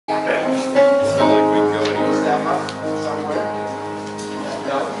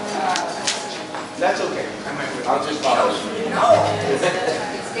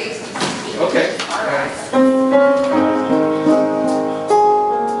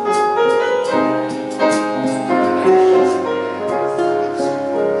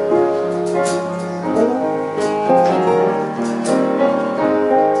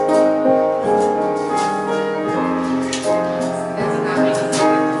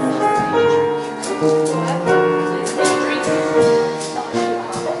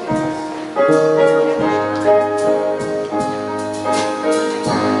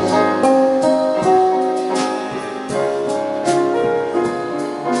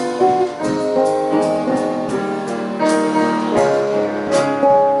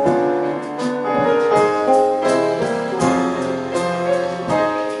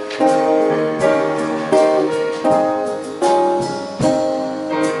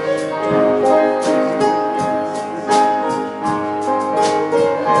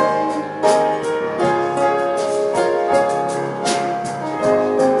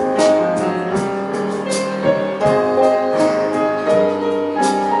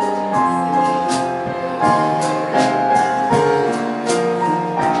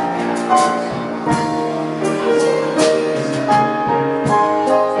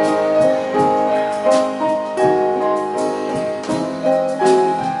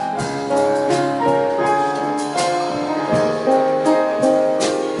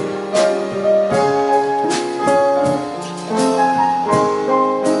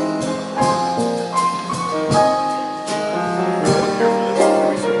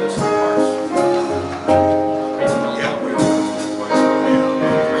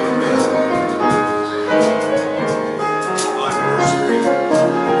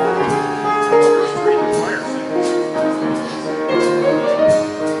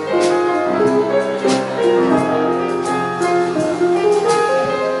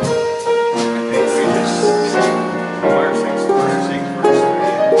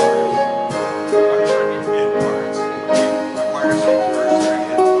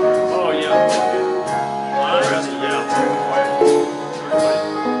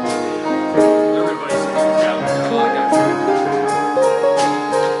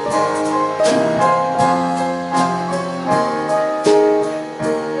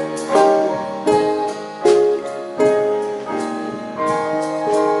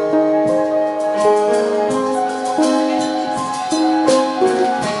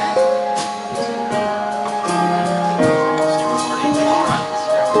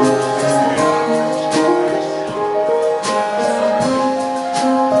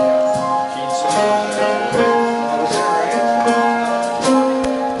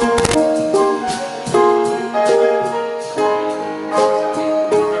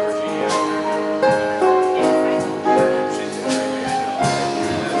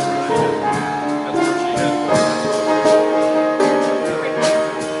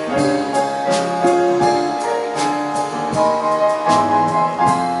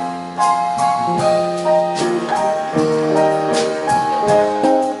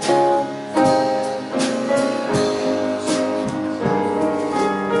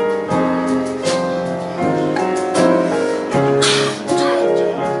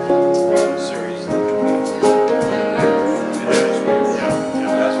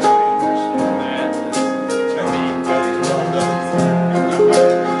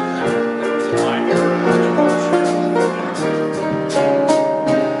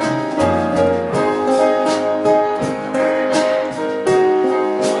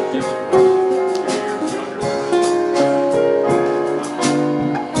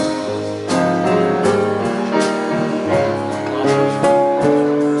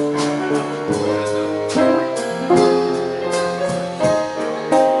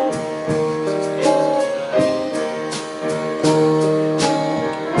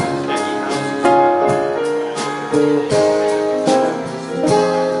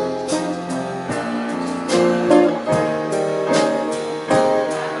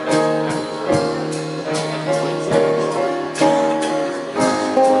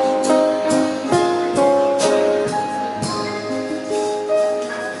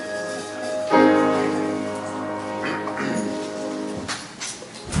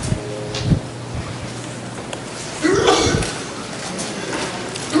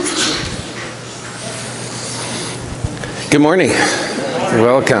Good morning.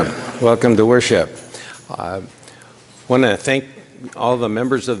 Welcome. Welcome to worship. I want to thank all the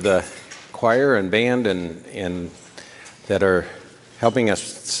members of the choir and band and that are helping us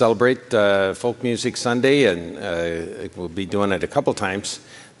celebrate Folk Music Sunday, and we'll be doing it a couple times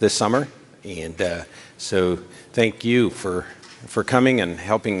this summer. And so thank you for coming and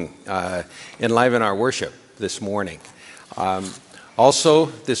helping enliven our worship this morning. Also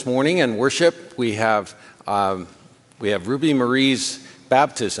this morning in worship we have Ruby Marie's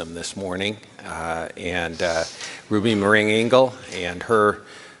baptism this morning, and Ruby Marie Engel and her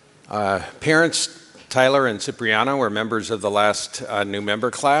parents, Tyler and Cipriano, were members of the last new member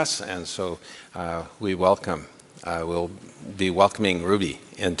class, and so we'll be welcoming Ruby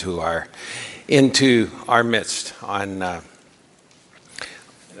into our midst on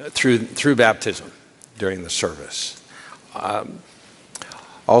through baptism during the service.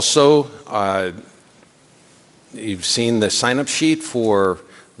 Also. You've seen the sign-up sheet for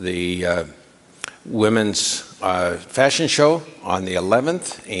the women's fashion show on the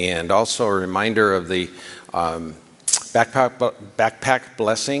 11th, and also a reminder of the backpack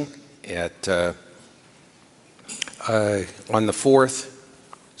blessing at on the 4th.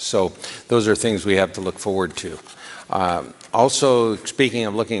 So those are things we have to look forward to. Also, speaking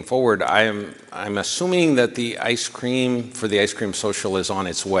of looking forward, I'm assuming that the ice cream social is on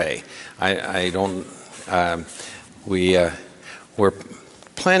its way. We're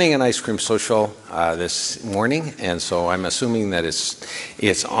planning an ice cream social this morning, and so I'm assuming that it's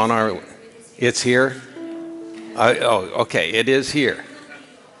here. Okay, it is here.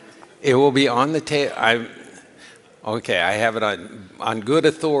 It will be on the table. I have it on good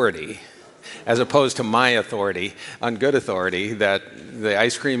authority, as opposed to my authority, on good authority that the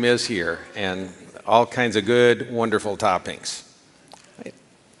ice cream is here and all kinds of good, wonderful toppings.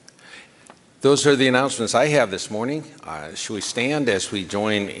 Those are the announcements I have this morning. Shall we stand as we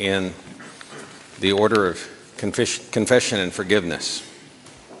join in the order of confession and forgiveness?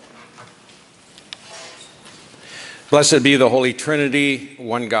 Blessed be the Holy Trinity,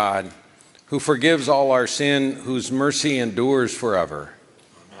 one God, who forgives all our sin, whose mercy endures forever.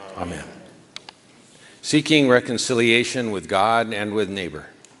 Amen. Seeking reconciliation with God and with neighbor,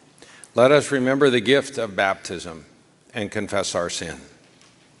 let us remember the gift of baptism and confess our sin.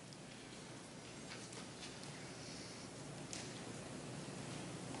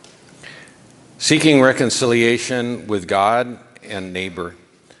 Seeking reconciliation with God and neighbor.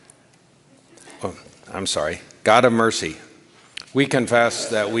 God of mercy, we confess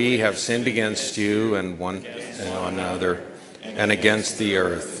that we have sinned against you and one another and against the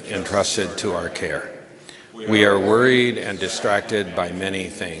earth entrusted to our care. We are worried and distracted by many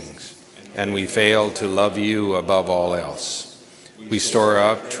things, and we fail to love you above all else. We store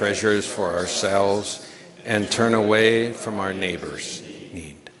up treasures for ourselves and turn away from our neighbor's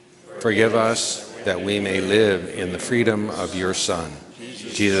need. Forgive us that we may live in the freedom of your Son,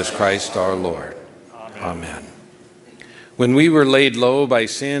 Jesus Christ our Lord. Amen. When we were laid low by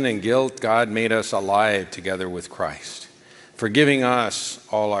sin and guilt, God made us alive together with Christ, forgiving us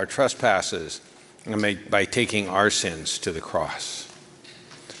all our trespasses and by taking our sins to the cross.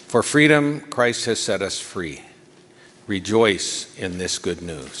 For freedom, Christ has set us free. Rejoice in this good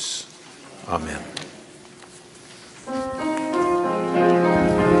news. Amen.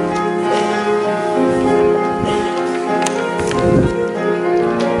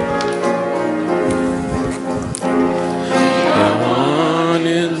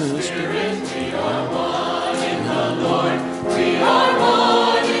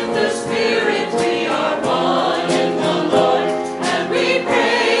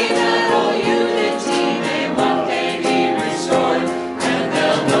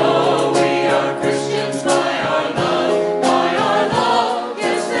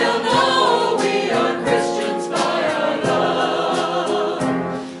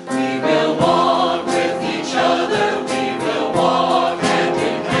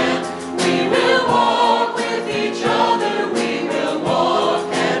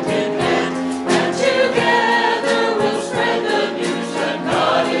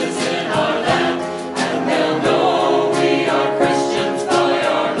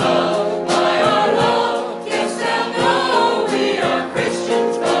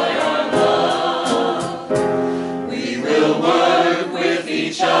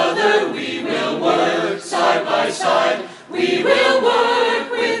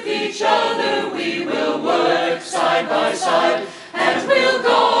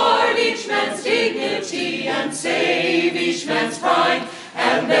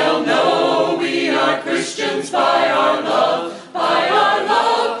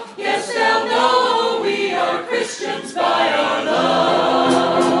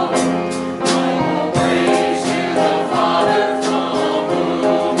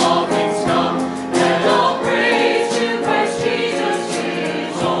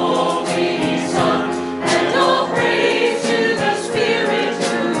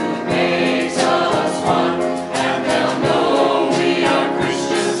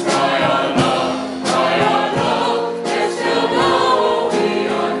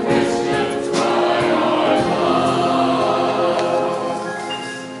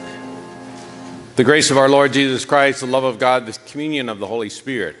 The grace of our Lord Jesus Christ, the love of God, the communion of the Holy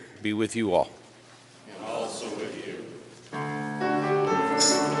Spirit be with you all. And also with you.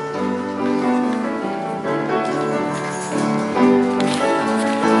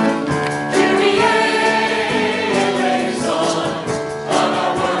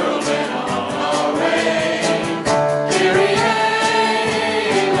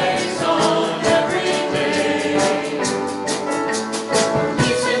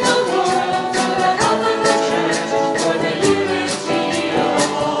 Peace in the world, for the health of the church, for the unity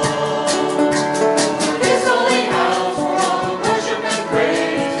of all.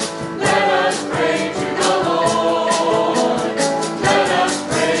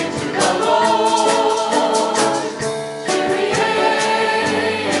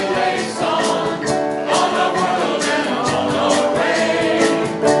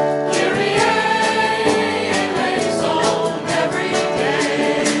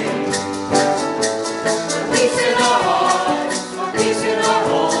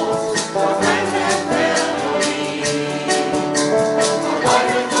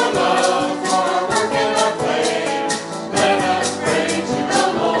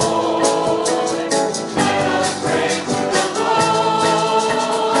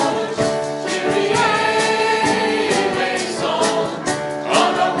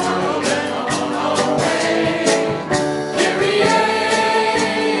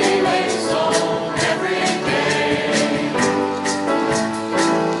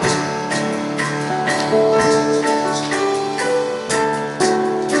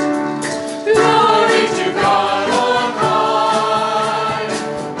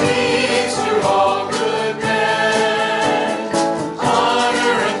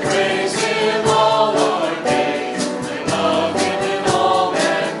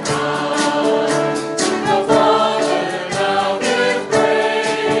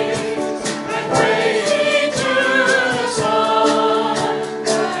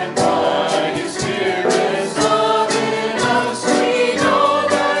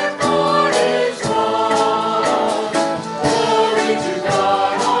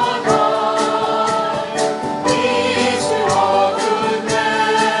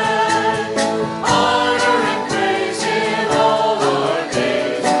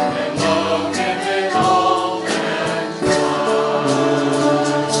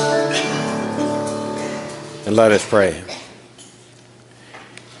 And let us pray.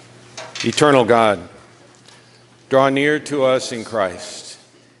 Eternal God, draw near to us in Christ,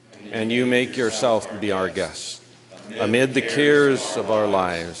 and you make yourself be our guest. Amid the cares of our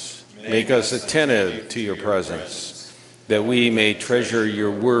lives, make us attentive to your presence, that we may treasure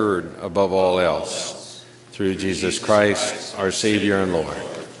your word above all else. Through Jesus Christ, our Savior and Lord.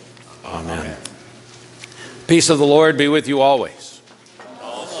 Amen. Peace of the Lord be with you always.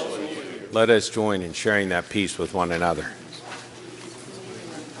 Let us join in sharing that peace with one another. Good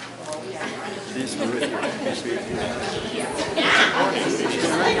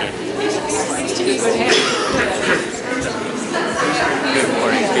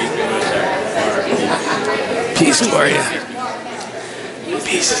morning, Peace, Gloria.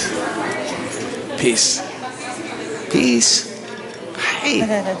 Peace. Peace. Peace. Hi.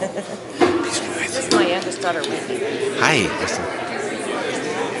 Peace be with This is my youngest daughter, Wendy. you. Hi.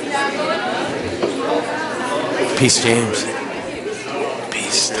 Peace, James.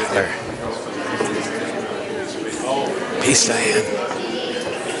 Peace, Tyler. Peace, Diane.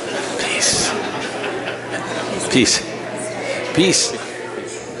 Peace. Peace. Peace.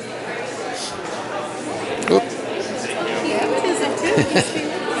 Oop.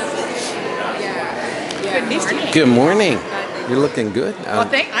 Good morning. You're looking good. Well,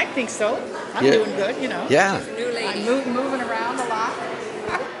 I think so. I'm Yeah. doing good, you know. Yeah. I'm moving around a lot.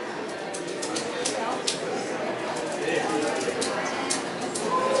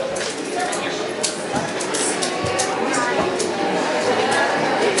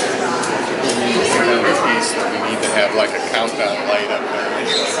 We need to have like a countdown light up there.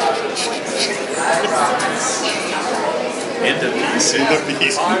 Into peace. Into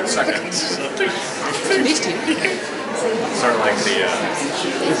peace. Seconds. Missed you. Sort of like the,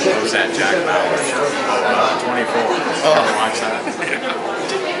 what was that, Jack Bauer show? 24. Oh. Watch that.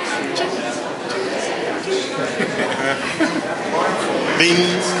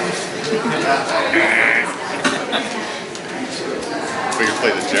 Bing. We could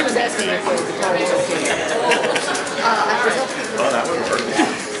play the She was Jeopardy asking theme. if the guitar was okay. Oh, that would work.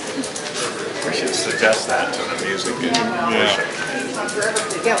 We should suggest that to the music and worship.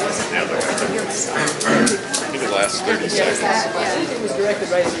 Yeah, it wasn't. Yeah, I can hear myself. Maybe the last 30 seconds. Yeah, it was directed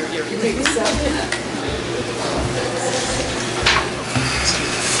right in your ear. You make it sound.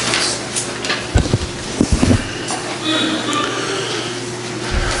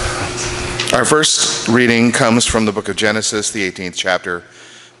 Our first reading comes from the book of Genesis, the 18th chapter,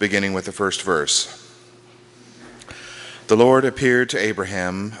 beginning with the first verse. The Lord appeared to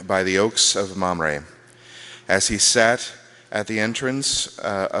Abraham by the oaks of Mamre, as he sat at the entrance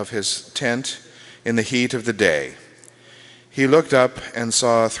of his tent in the heat of the day. He looked up and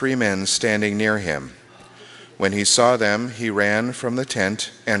saw 3 men standing near him. When he saw them, he ran from the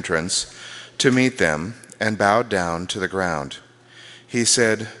tent entrance to meet them and bowed down to the ground. He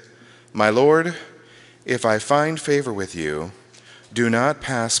said, "My Lord, if I find favor with you, do not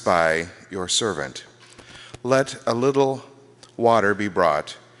pass by your servant. Let a little water be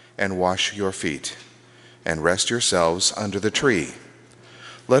brought and wash your feet, and rest yourselves under the tree.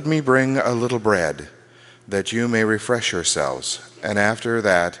 Let me bring a little bread, that you may refresh yourselves, and after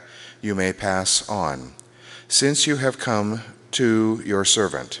that you may pass on, since you have come to your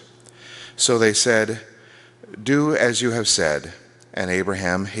servant." So they said, "Do as you have said." And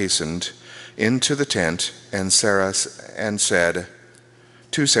Abraham hastened into the tent and said,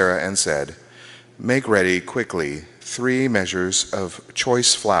 "Make ready quickly 3 measures of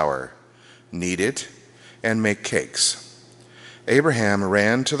choice flour, knead it, and make cakes." Abraham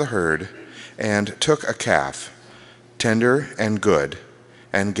ran to the herd and took a calf, tender and good,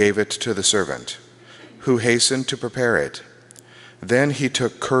 and gave it to the servant, who hastened to prepare it. Then he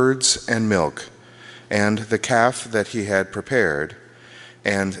took curds and milk, and the calf that he had prepared,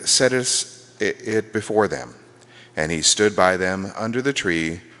 and set it before them. And he stood by them under the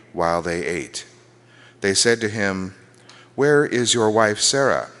tree while they ate. They said to him, "Where is your wife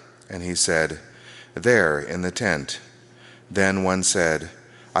Sarah?" And he said, "There in the tent." Then one said,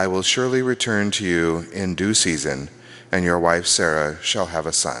 "I will surely return to you in due season, and your wife Sarah shall have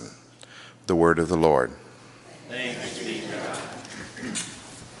a son." The word of the Lord. Thanks be to God.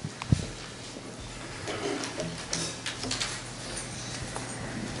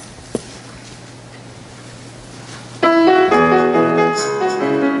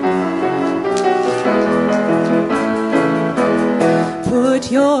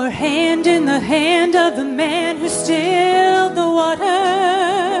 Put your hand in the hand of the man who stilled the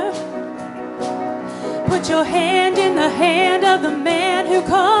water. Put your hand in the hand of the man who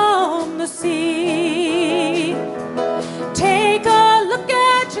calmed the sea. Take a look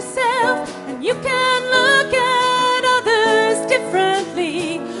at yourself, and you can look at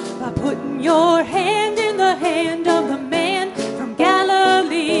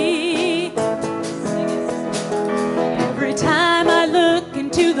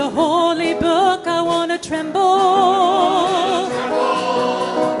the holy book, I want to tremble.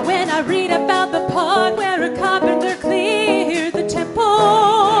 When I read about the part where a carpenter cleared the temple.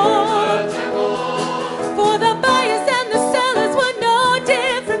 For the buyers and the sellers were no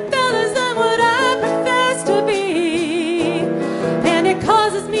different fellas than what I profess to be. And it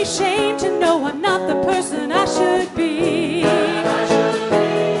causes me shame to know I'm not the person I should be.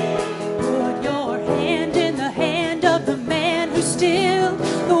 Put your hand in the hand of the man who stilled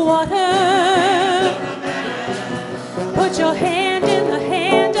the water. Put your hand in the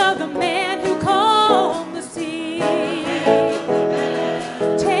hand of the man who calmed the sea.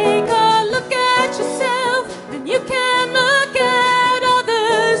 Take a look at yourself, and you can look at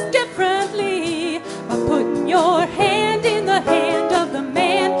others differently by putting your hand in the hand of the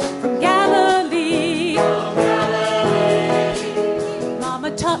man from Galilee.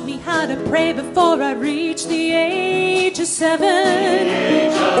 Mama taught me how to pray before I reached the age of 7.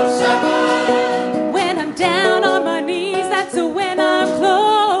 When I'm down on my knees, that's when I'm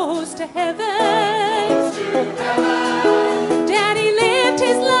close to heaven. Daddy lived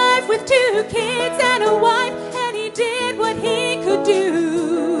his life with 2 kids and a wife, and he did what he could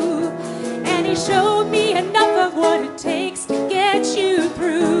do. And he showed me enough of what it takes to get you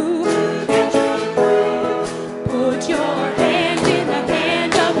through. Put your hand in the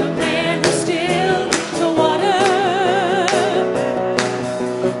hand of the man who stilled the water.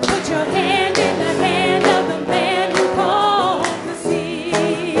 Put your hand in the hand of the man who calmed the sea.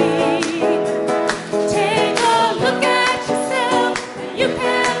 Take a look at yourself, and you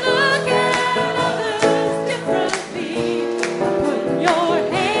can look at others differently by putting your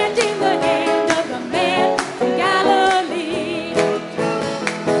hand in the hand of the man from Galilee.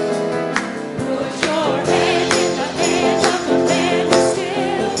 Put your hand in the hand of the man who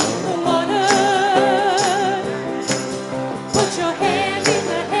stilled the water. Put your hand in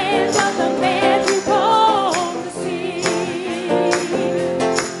the hand of the man who calmed the sea.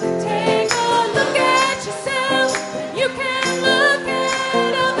 Take a look at yourself, and you can look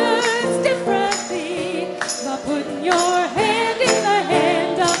at others differently by putting your hand in the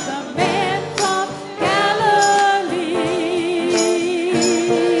hand of the man from Galilee.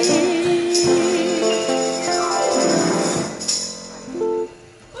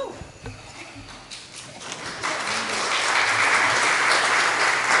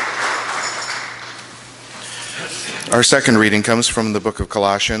 Our second reading comes from the book of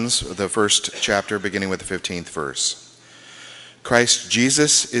Colossians, the first chapter, beginning with the 15th verse. Christ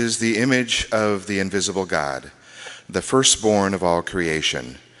Jesus is the image of the invisible God, the firstborn of all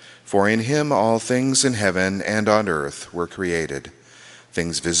creation. For in him all things in heaven and on earth were created,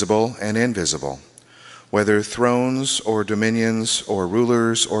 things visible and invisible, whether thrones or dominions or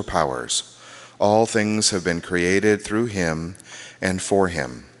rulers or powers. All things have been created through him and for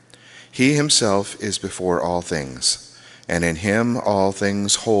him. He himself is before all things, and in him all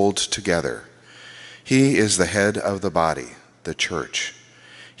things hold together. He is the head of the body, the church.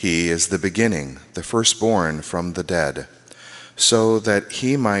 He is the beginning, the firstborn from the dead, so that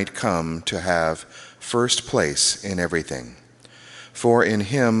he might come to have first place in everything. For in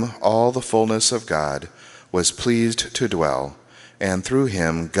him all the fullness of God was pleased to dwell, and through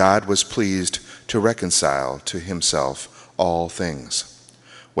him God was pleased to reconcile to himself all things,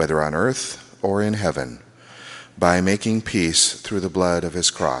 whether on earth or in heaven, by making peace through the blood of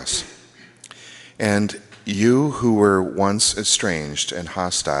his cross. And you who were once estranged and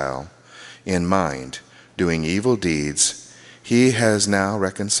hostile in mind, doing evil deeds, he has now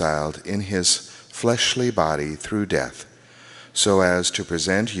reconciled in his fleshly body through death, so as to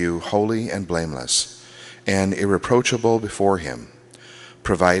present you holy and blameless and irreproachable before him,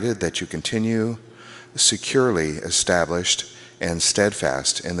 provided that you continue securely established and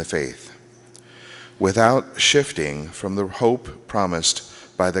steadfast in the faith, without shifting from the hope promised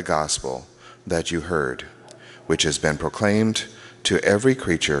by the gospel that you heard, which has been proclaimed to every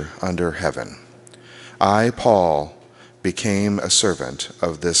creature under heaven. I, Paul, became a servant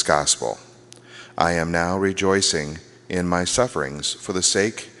of this gospel. I am now rejoicing in my sufferings for the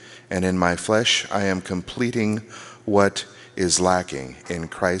sake, and in my flesh I am completing what is lacking in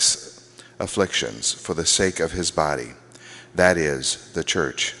Christ's afflictions for the sake of his body, that is, the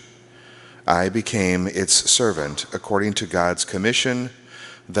church. I became its servant according to God's commission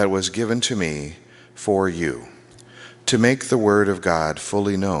that was given to me for you, to make the word of God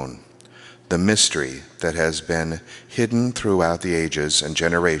fully known, the mystery that has been hidden throughout the ages and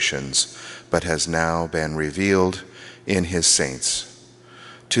generations, but has now been revealed in his saints.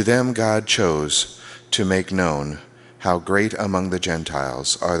 To them God chose to make known how great among the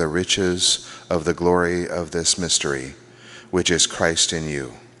Gentiles are the riches of the glory of this mystery, which is Christ in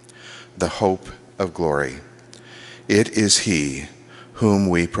you, the hope of glory. It is he whom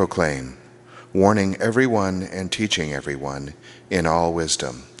we proclaim, warning everyone and teaching everyone in all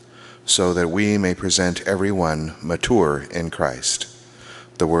wisdom, so that we may present everyone mature in Christ.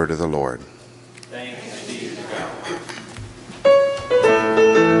 The word of the Lord. Thanks be to God.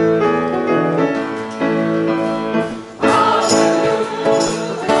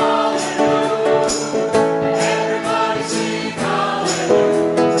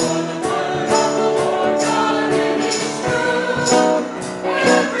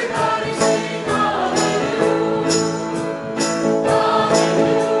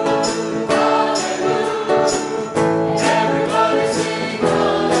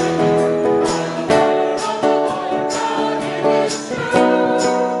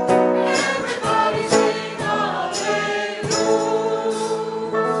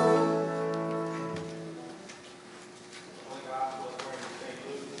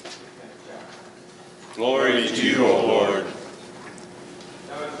 Glory to you, O Lord.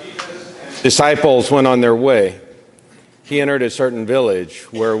 Disciples went on their way. He entered a certain village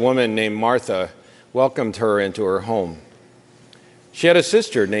where a woman named Martha welcomed her into her home. She had a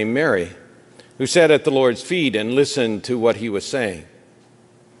sister named Mary who sat at the Lord's feet and listened to what he was saying.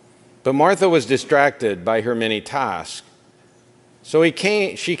 But Martha was distracted by her many tasks. So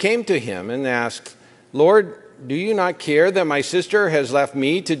she came to him and asked, "Lord, do you not care that my sister has left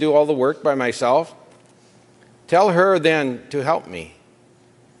me to do all the work by myself? Tell her then to help me."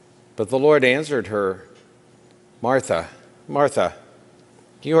 But the Lord answered her, "Martha, Martha,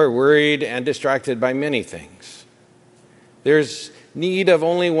 you are worried and distracted by many things. There's need of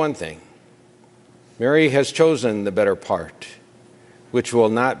only one thing. Mary has chosen the better part, which will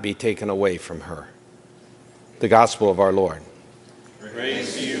not be taken away from her." The Gospel of our Lord.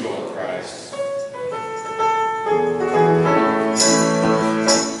 Praise to you, O Christ.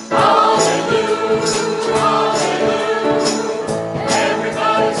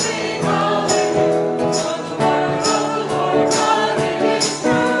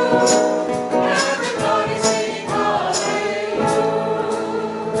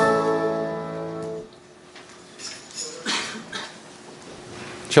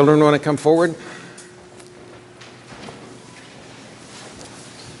 Children want to come forward?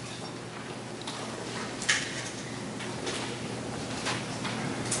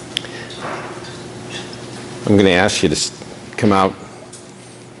 I'm going to ask you to come out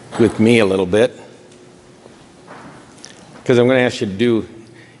with me a little bit, because I'm going to ask you to do,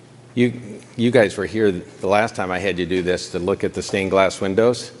 you guys were here the last time I had you do this, to look at the stained glass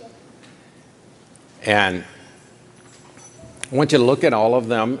windows. And I want you to look at all of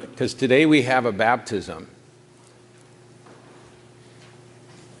them, because today we have a baptism.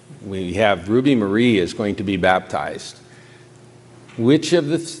 We have Ruby Marie is going to be baptized. Which of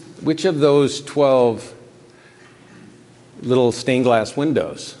those 12 little stained glass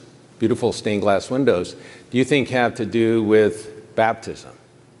windows, beautiful stained glass windows, do you think have to do with baptism?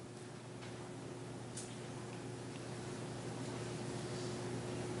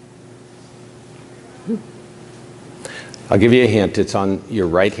 I'll give you a hint. It's on your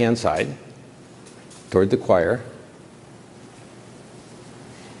right-hand side, toward the choir.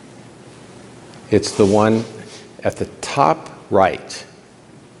 It's the one at the top right.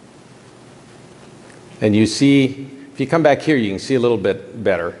 And you see, if you come back here, you can see a little bit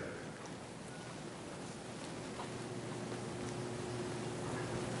better.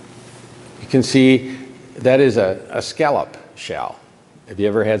 You can see that is a scallop shell. Have you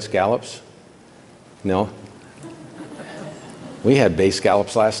ever had scallops? No? We had bay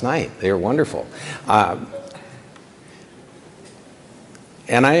scallops last night. They were wonderful.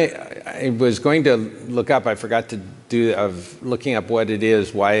 And I was going to look up, I forgot to do, of looking up what it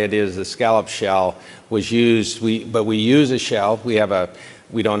is, why it is the scallop shell was used. But we use a shell. We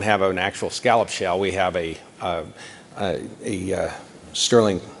don't have an actual scallop shell. We have a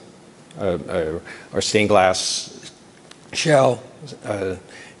sterling or stained glass shell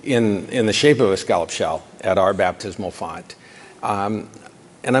in the shape of a scallop shell at our baptismal font. And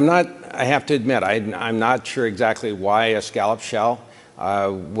I have to admit, I'm not sure exactly why a scallop shell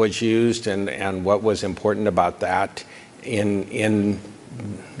was used and what was important about that in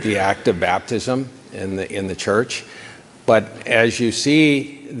the act of baptism in the church. But as you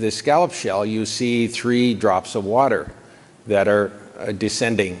see the scallop shell, you see 3 drops of water that are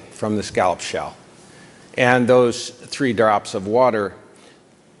descending from the scallop shell. And those 3 drops of water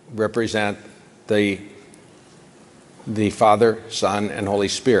represent the Father, Son, and Holy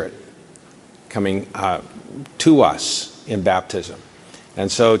Spirit coming to us in baptism.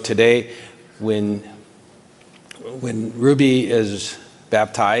 And so today, when Ruby is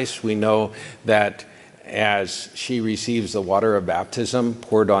baptized. We know that as she receives the water of baptism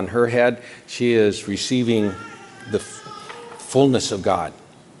poured on her head, she is receiving the fullness of God.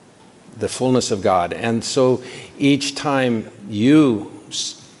 The fullness of God. And so each time you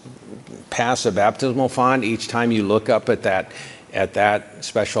pass a baptismal font, each time you look up at that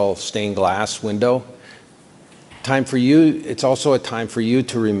special stained glass window, time for you, it's also a time for you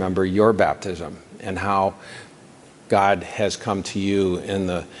to remember your baptism and how God has come to you in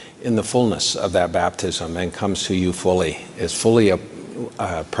the fullness of that baptism and comes to you fully, is fully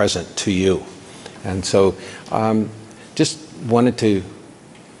present to you. And so just wanted to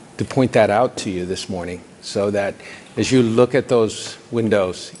point that out to you this morning so that as you look at those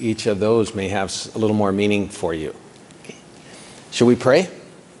windows, each of those may have a little more meaning for you. Okay. Shall we pray?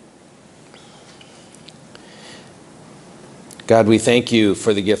 God, we thank you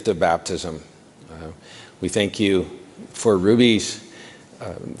for the gift of baptism. We thank you for Ruby's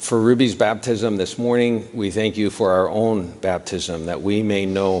baptism this morning. We thank you for our own baptism, that we may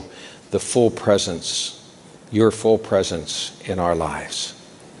know the full presence, your full presence in our lives.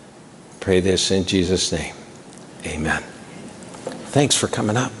 Pray this in Jesus' name. Amen. Thanks for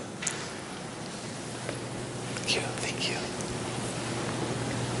coming up. Thank you. Thank you.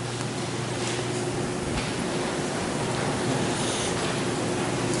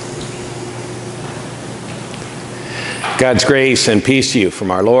 God's grace and peace to you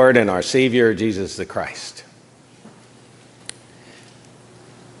from our Lord and our Savior, Jesus the Christ.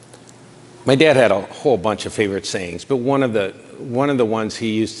 My dad had a whole bunch of favorite sayings, but one of the ones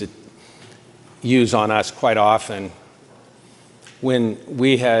he used to use on us quite often when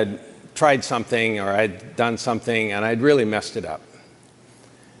we had tried something or I'd done something and I'd really messed it up.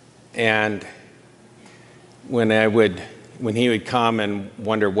 And when he would come and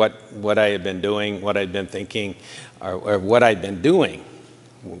wonder what I had been doing, what I'd been thinking, or what I'd been doing,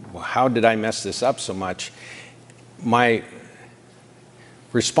 how did I mess this up so much? My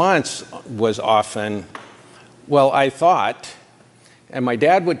response was often, well, I thought. And my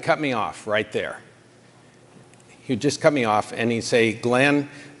dad would cut me off right there. He'd just cut me off and he'd say, Glenn,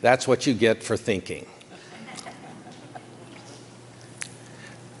 that's what you get for thinking.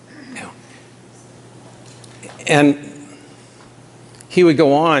 And he would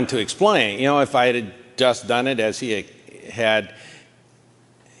go on to explain, if I had just done it as he had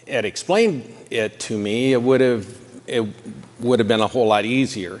explained it to me, it would have been a whole lot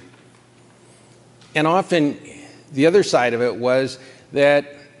easier. And often the other side of it was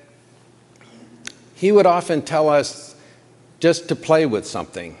that he would often tell us just to play with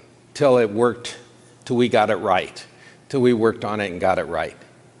something till it worked, till we got it right, till we worked on it and got it right.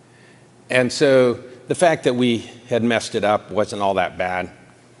 And so the fact that we had messed it up wasn't all that bad.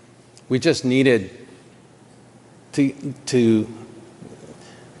 We just needed to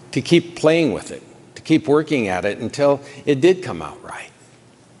keep playing with it, to keep working at it until it did come out right,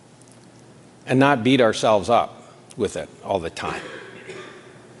 and not beat ourselves up with it all the time.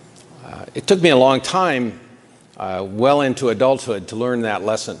 It took me a long time, well into adulthood, to learn that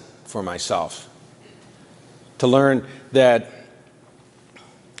lesson for myself. To learn that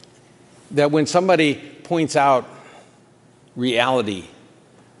when somebody points out reality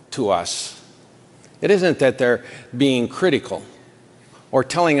to us, it isn't that they're being critical or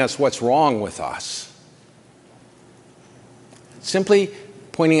telling us what's wrong with us. Simply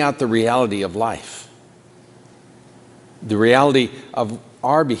pointing out the reality of life, the reality of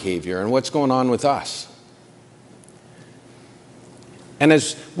our behavior and what's going on with us. And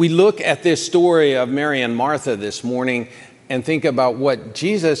as we look at this story of Mary and Martha this morning and think about what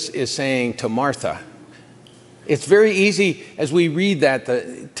Jesus is saying to Martha, it's very easy as we read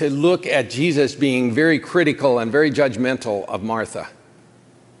that to look at Jesus being very critical and very judgmental of Martha.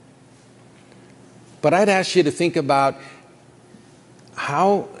 But I'd ask you to think about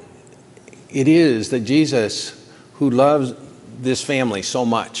how it is that Jesus, who loves this family so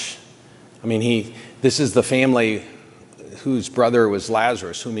much, this is the family whose brother was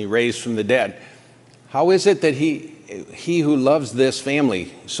Lazarus, whom he raised from the dead. How is it that he who loves this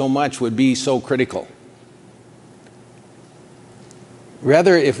family so much would be so critical?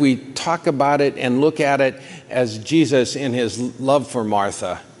 Rather, if we talk about it and look at it as Jesus in his love for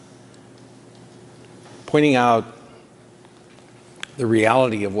Martha, pointing out the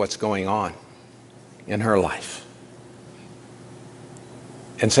reality of what's going on in her life,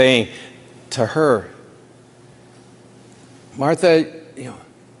 and saying to her, Martha,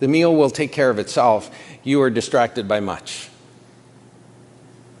 the meal will take care of itself. You are distracted by much.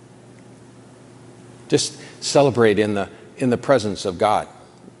 Just celebrate in the presence of God,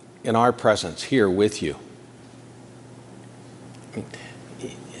 in our presence here with you.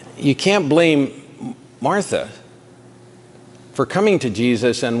 you can't blame Martha for coming to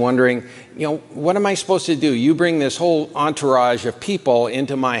Jesus and wondering, what am I supposed to do? You bring this whole entourage of people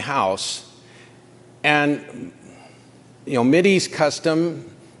into my house, and, Mideast custom,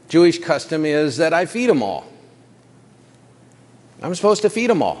 Jewish custom is that I feed them all. I'm supposed to feed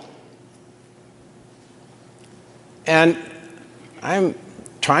them all. And I'm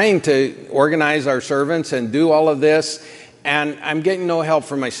trying to organize our servants and do all of this, and I'm getting no help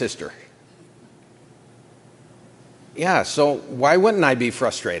from my sister. Yeah, so why wouldn't I be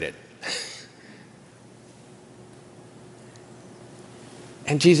frustrated?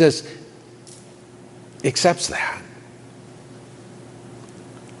 And Jesus accepts that,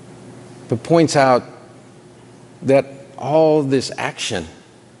 but points out that all this action,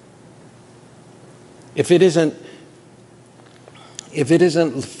 if it isn't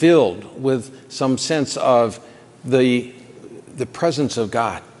filled with some sense of the presence of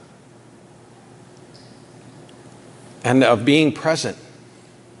God and of being present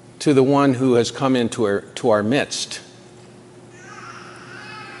to the one who has come into our midst,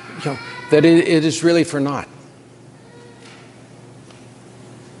 that it is really for naught.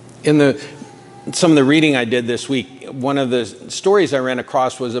 In some of the reading I did this week, one of the stories I ran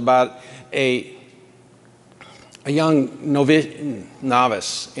across was about a young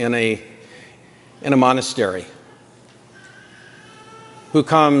novice in a monastery who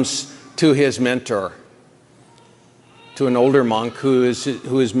comes to his mentor, to an older monk who is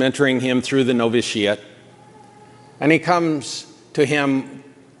mentoring him through the novitiate. And he comes to him,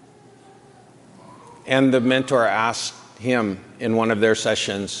 and the mentor asked him in one of their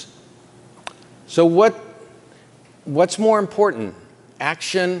sessions, so what's more important,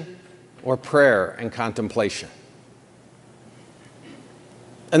 action or prayer and contemplation?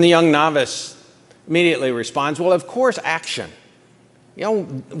 And the young novice immediately responds, well, of course, action.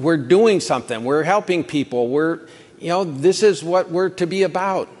 We're doing something. We're helping people. This is what we're to be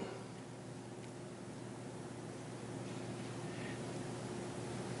about.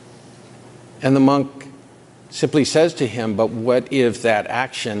 And the monk simply says to him, but what if that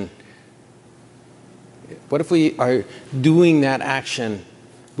action, what if we are doing that action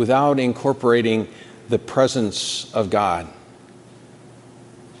without incorporating the presence of God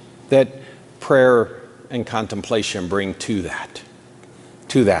that prayer and contemplation bring to that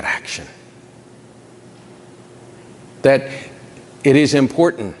action? That it is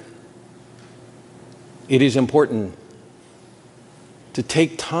important to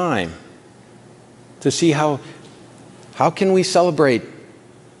take time to see how can we celebrate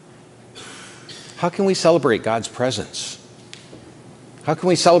God's presence? How can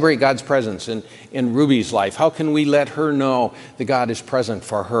we celebrate God's presence in Ruby's life? How can we let her know that God is present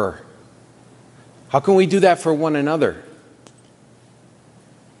for her? How can we do that for one another?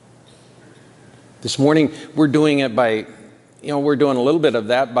 This morning, we're doing it we're doing a little bit of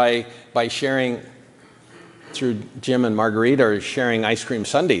that by sharing, through Jim and Marguerite, are sharing ice cream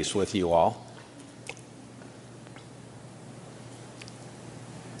sundaes with you all.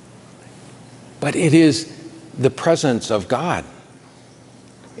 But it is the presence of God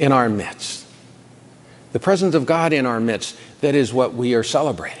in our midst. The presence of God in our midst, that is what we are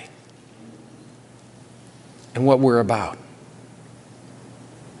celebrating and what we're about.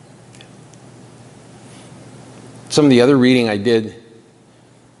 Some of the other reading I did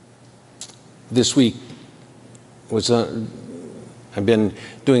this week was, I've been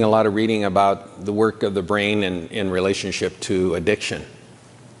doing a lot of reading about the work of the brain in relationship to addiction.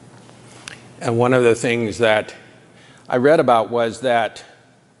 And one of the things that I read about was that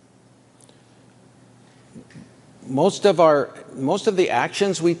most of the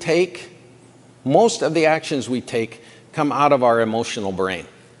actions we take come out of our emotional brain.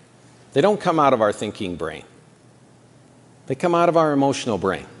 They don't come out of our thinking brain. They come out of our emotional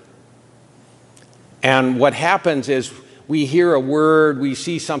brain. And what happens is we hear a word, we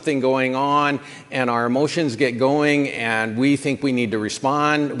see something going on, and our emotions get going, and we think we need to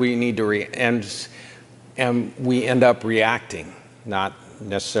respond, and we end up reacting, not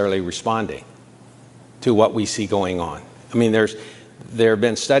necessarily responding to what we see going on. I mean, there have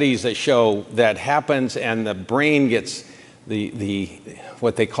been studies that show that happens, and the brain gets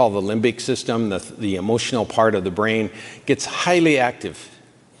what they call the limbic system, the emotional part of the brain, gets highly active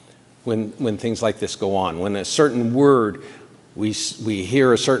when things like this go on. When a certain word, we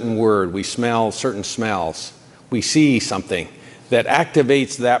hear a certain word, we smell certain smells, we see something that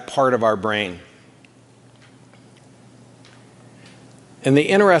activates that part of our brain. And the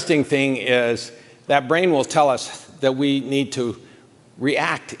interesting thing is that brain will tell us that we need to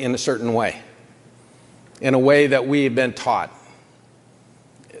react in a certain way, in a way that we have been taught.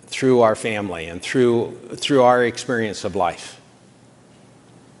 through our family and through our experience of life.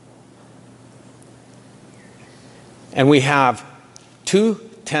 And we have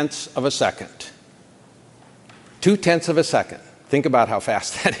 0.2 of a second. 0.2 of a second. Think about how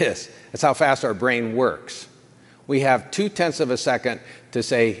fast that is. That's how fast our brain works. We have 0.2 of a second to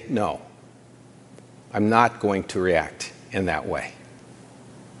say, no, I'm not going to react in that way.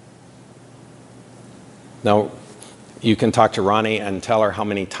 Now, you can talk to Ronnie and tell her how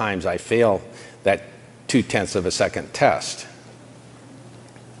many times I fail that 0.2 of a second test.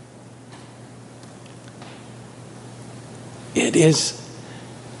 It is,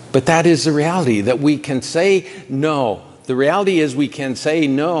 but that is the reality, that we can say no. The reality is we can say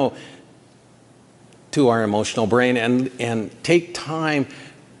no to our emotional brain and take time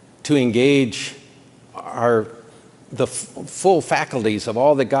to engage the full faculties of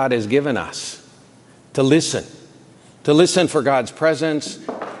all that God has given us, to listen for God's presence,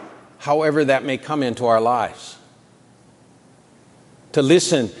 however that may come into our lives. To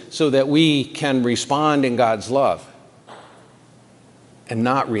listen so that we can respond in God's love and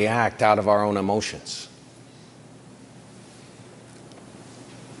not react out of our own emotions.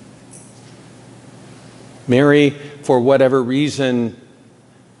 Mary, for whatever reason,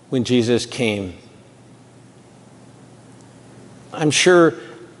 when Jesus came, I'm sure,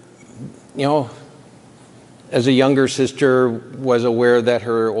 as a younger sister, was aware that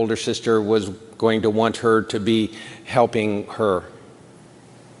her older sister was going to want her to be helping her.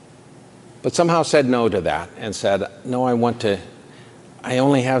 But somehow said no to that and said, no, I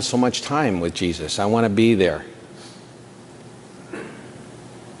only have so much time with Jesus. I want to be there.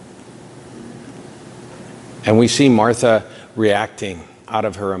 And we see Martha reacting out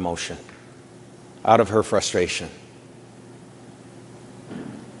of her emotion, out of her frustration.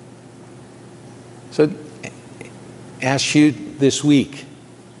 So ask you this week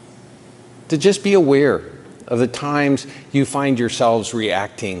to just be aware of the times you find yourselves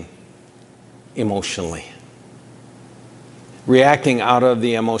reacting emotionally, reacting out of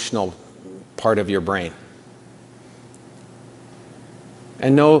the emotional part of your brain.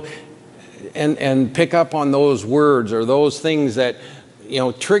 And know and pick up on those words or those things that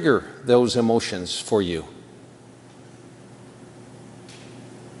trigger those emotions for you.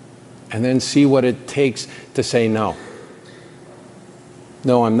 And then see what it takes to say no.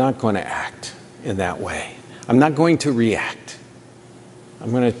 No, I'm not going to act in that way. I'm not going to react.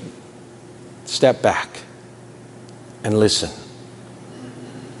 I'm going to step back and listen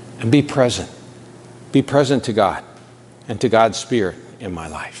and be present. Be present to God and to God's Spirit in my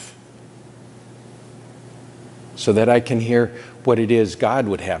life, so that I can hear what it is God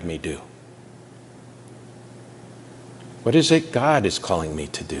would have me do. What is it God is calling me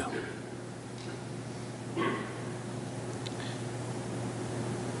to do?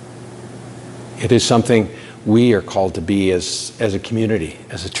 It is something we are called to be as a community,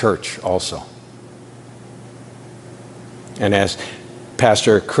 as a church also. And as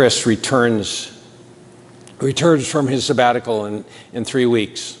Pastor Chris returns from his sabbatical in 3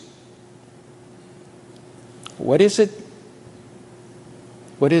 weeks, what is it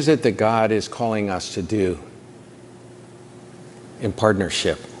that God is calling us to do in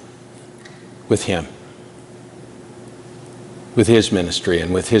partnership with Him, with His ministry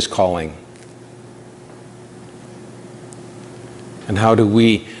and with His calling? And how do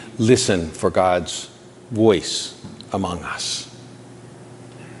we listen for God's voice among us,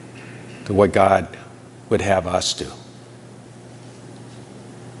 to what God would have us do?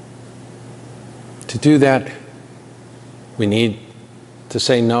 To do that, we need to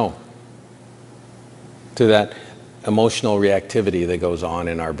say no to that emotional reactivity that goes on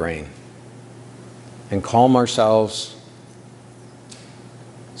in our brain and calm ourselves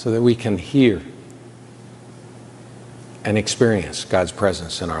so that we can hear and experience God's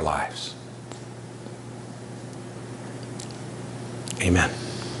presence in our lives. Amen.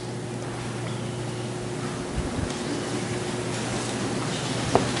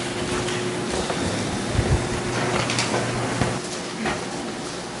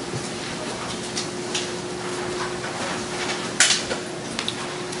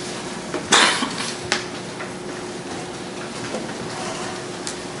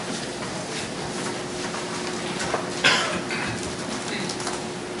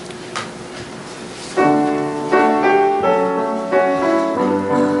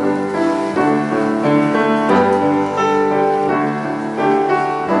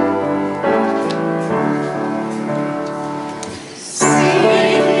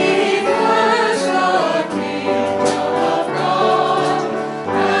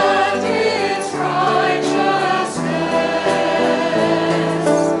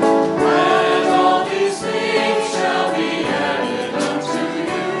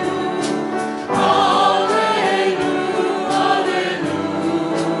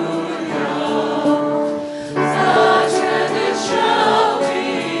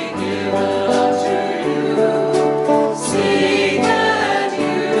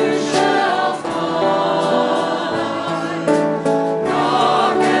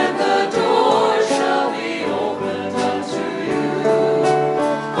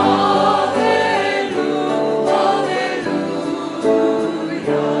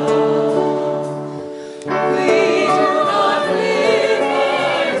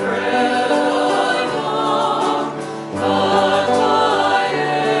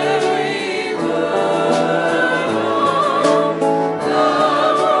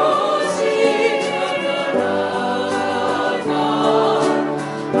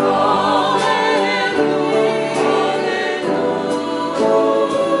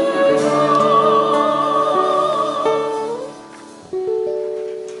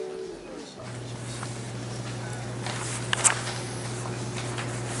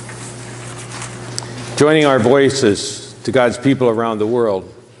 Joining our voices to God's people around the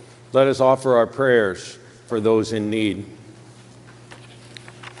world, let us offer our prayers for those in need.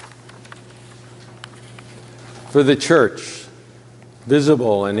 For the church,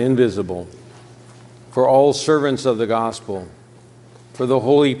 visible and invisible, for all servants of the gospel, for the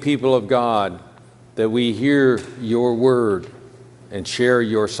holy people of God, that we hear your word and share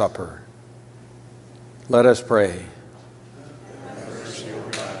your supper. Let us pray.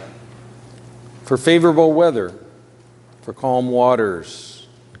 For favorable weather, for calm waters,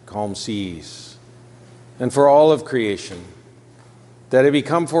 calm seas, and for all of creation, that it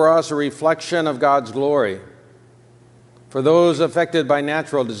become for us a reflection of God's glory. For those affected by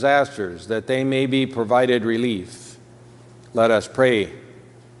natural disasters, that they may be provided relief. Let us pray.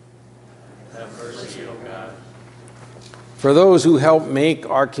 Have mercy, O God. For those who help make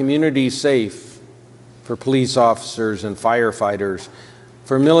our communities safe, for police officers and firefighters,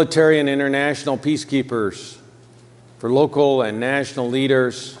 for military and international peacekeepers, for local and national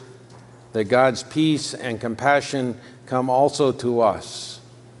leaders, that God's peace and compassion come also to us.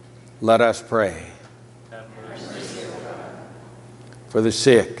 Let us pray. For the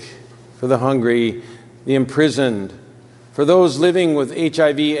sick, for the hungry, the imprisoned, for those living with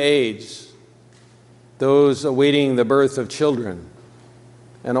HIV/AIDS, those awaiting the birth of children,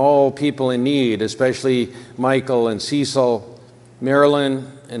 and all people in need, especially Michael and Cecil,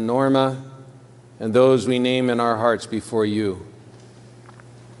 Marilyn and Norma, and those we name in our hearts before you.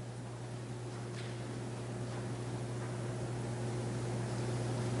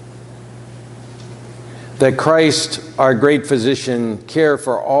 That Christ, our great physician, care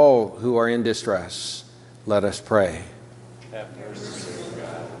for all who are in distress. Let us pray. Have mercy, O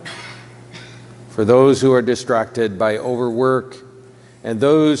God. For those who are distracted by overwork and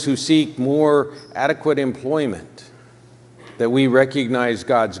those who seek more adequate employment, that we recognize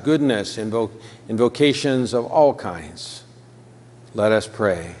God's goodness in vocations of all kinds. Let us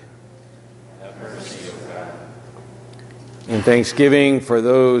pray. Have mercy, O God. In thanksgiving for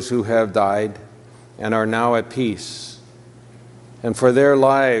those who have died and are now at peace, and for their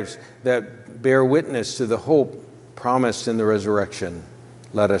lives that bear witness to the hope promised in the resurrection,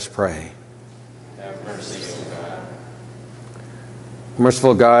 let us pray. Have mercy, O God.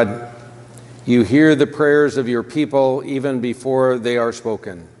 Merciful God, you hear the prayers of your people even before they are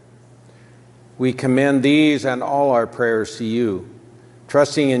spoken. We commend these and all our prayers to you,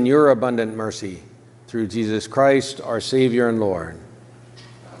 trusting in your abundant mercy, through Jesus Christ, our Savior and Lord.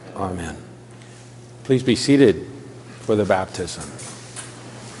 Amen. Please be seated for the baptism.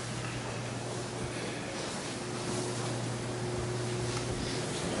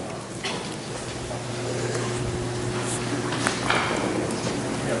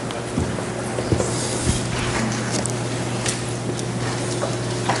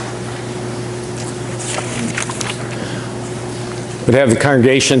 Would have the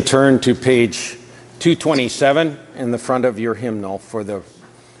congregation turn to page 227 in the front of your hymnal for the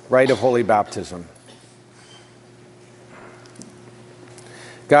rite of holy baptism.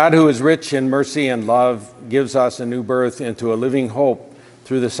 God, who is rich in mercy and love, gives us a new birth into a living hope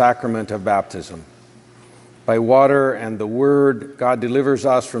through the sacrament of baptism. By water and the Word, God delivers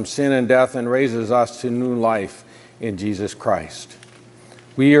us from sin and death and raises us to new life in Jesus Christ.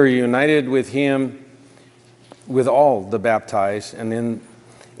 We are united with Him, with all the baptized, and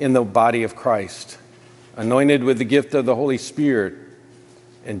in the body of Christ, anointed with the gift of the Holy Spirit,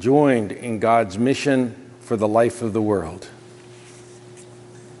 and joined in God's mission for the life of the world.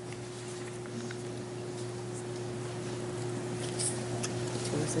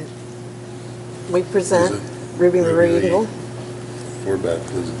 We present Ruby Marie Eagle. For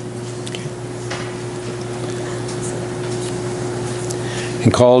baptism.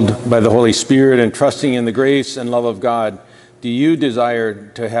 And called by the Holy Spirit and trusting in the grace and love of God, do you desire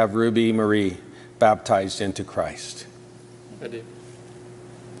to have Ruby Marie baptized into Christ? I do.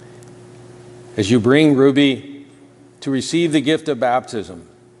 As you bring Ruby to receive the gift of baptism,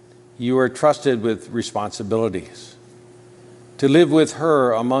 you are trusted with responsibilities. To live with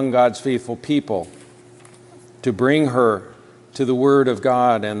her among God's faithful people, to bring her to the Word of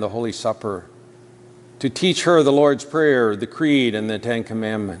God and the Holy Supper, to teach her the Lord's Prayer, the Creed, and the Ten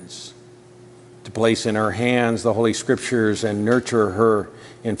Commandments, to place in her hands the Holy Scriptures and nurture her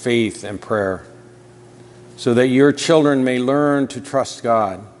in faith and prayer, so that your children may learn to trust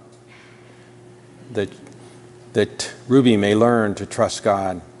God, that Ruby may learn to trust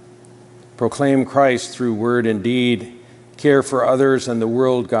God, proclaim Christ through word and deed, care for others and the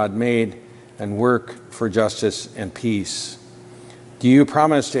world God made, and work for justice and peace. Do you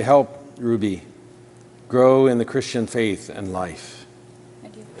promise to help Ruby grow in the Christian faith and life? I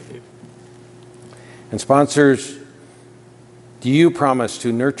do. And sponsors, do you promise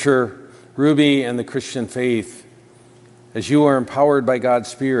to nurture Ruby and the Christian faith as you are empowered by God's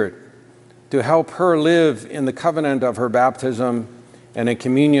Spirit to help her live in the covenant of her baptism and in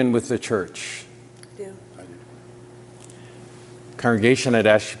communion with the church? I do. Congregation, I'd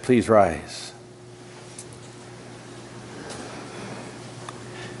ask you please rise.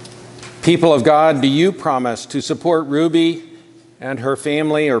 People of God, do you promise to support Ruby and her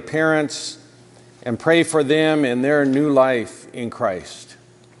family or parents and pray for them in their new life in Christ?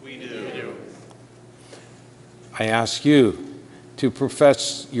 We do. I ask you to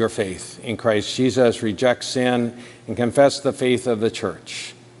profess your faith in Christ Jesus, reject sin, and confess the faith of the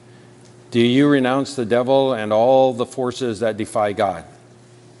church. Do you renounce the devil and all the forces that defy God?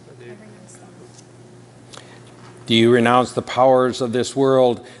 Do you renounce the powers of this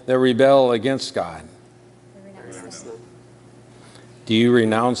world that rebel against God? Do you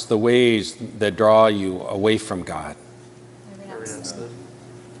renounce the ways that draw you away from God?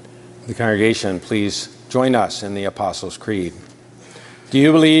 The congregation, please join us in the Apostles' Creed. Do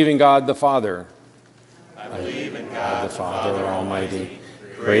you believe in God the Father? I believe in God the Father Almighty,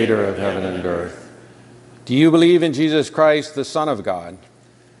 creator of heaven and earth. Do you believe in Jesus Christ, the Son of God?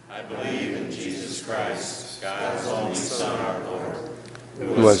 I believe in Jesus Christ, God's only Son, our Lord,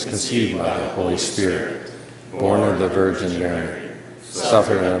 Who was conceived by the Holy Spirit, born of the Virgin Mary,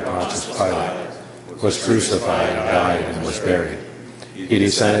 suffered under Pontius Pilate, was crucified, died, and was buried. He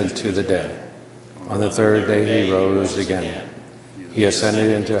descended to the dead. On the third day he rose again. He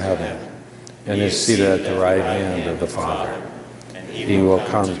ascended into heaven and is seated at the right hand of the Father. He will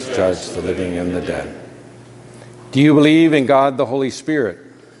come to judge the living and the dead. Do you believe in God the Holy Spirit?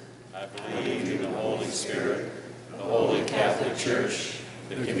 I believe in the Holy Spirit, the Holy Catholic Church,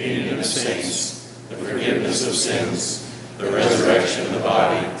 the communion of saints, the forgiveness of sins, the resurrection of the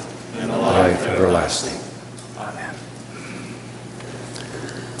body, and the life everlasting. Amen.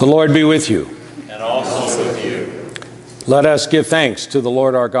 The Lord be with you. and also with you. Let us give thanks to the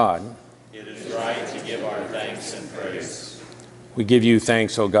Lord our God. It is right to give our thanks and praise. We give you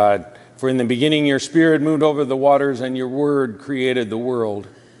thanks, O God, for in the beginning your Spirit moved over the waters and your word created the world,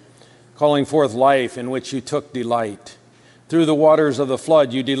 calling forth life in which you took delight. Through the waters of the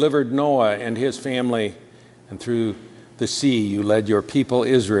flood you delivered Noah and his family, and through the sea you led your people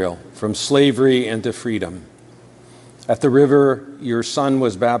Israel from slavery into freedom. At the river your Son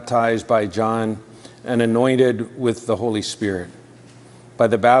was baptized by John and anointed with the Holy Spirit. By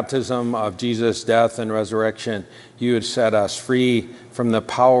the baptism of Jesus' death and resurrection, you had set us free from the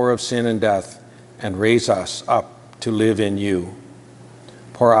power of sin and death and raised us up to live in you.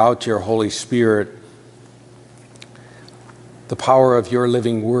 Pour out your Holy Spirit, the power of your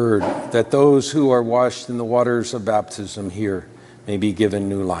living word, that those who are washed in the waters of baptism here may be given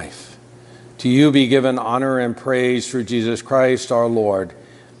new life. To you be given honor and praise through Jesus Christ our Lord,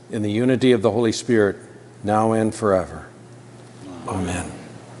 in the unity of the Holy Spirit, now and forever. Amen.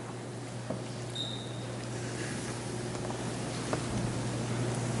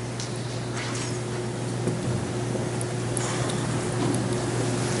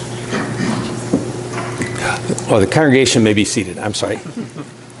 Oh, the congregation may be seated. I'm sorry.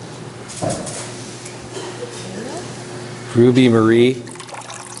 Ruby Marie,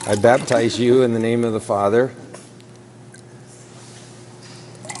 I baptize you in the name of the Father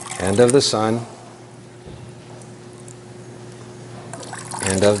and of the Son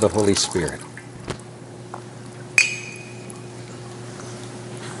and of the Holy Spirit.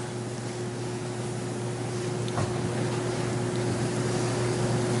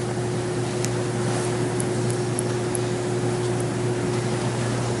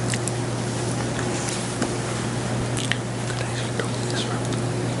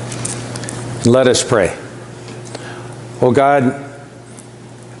 Let us pray. O God,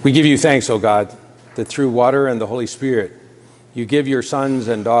 we give you thanks, O God, that through water and the Holy Spirit, you give your sons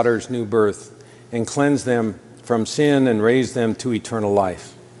and daughters new birth and cleanse them from sin and raise them to eternal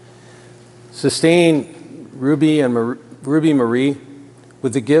life. Sustain Ruby Marie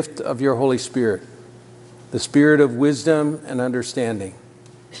with the gift of your Holy Spirit, the spirit of wisdom and understanding,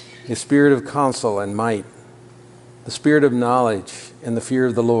 the spirit of counsel and might, the spirit of knowledge and the fear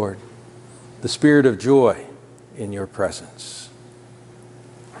of the Lord, the spirit of joy in your presence.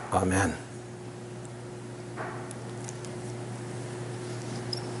 Amen.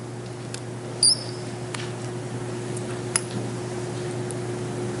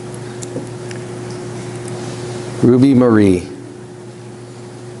 Ruby Marie,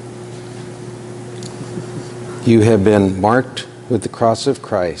 you have been marked with the cross of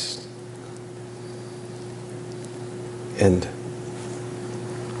Christ, and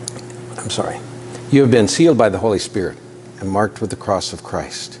You have been sealed by the Holy Spirit and marked with the cross of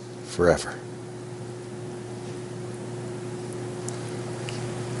Christ forever.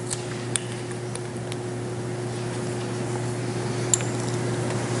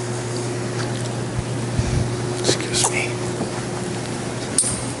 Excuse me.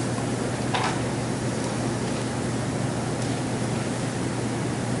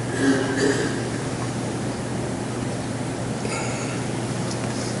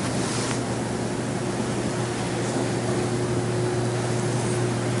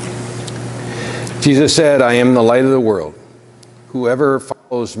 Jesus said, I am the light of the world. Whoever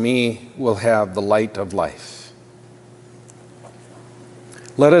follows me will have the light of life.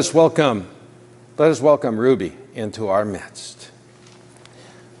 Let us welcome Ruby into our midst.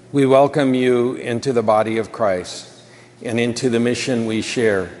 We welcome you into the body of Christ and into the mission we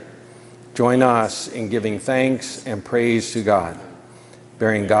share. Join us in giving thanks and praise to God,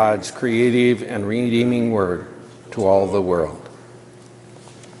 bearing God's creative and redeeming word to all the world.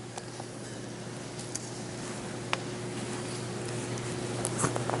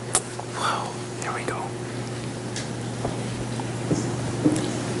 Wow, here we go.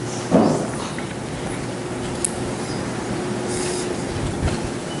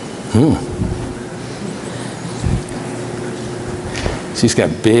 She's got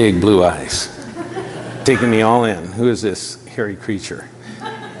big blue eyes, taking me all in. Who is this hairy creature?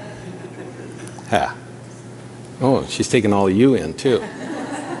 Ha. Oh, she's taking all of you in, too.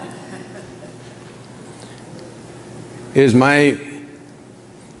 It is my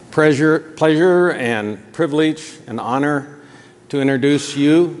pleasure and privilege and honor to introduce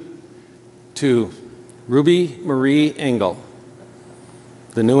you to Ruby Marie Engel,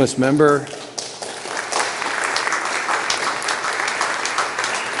 the newest member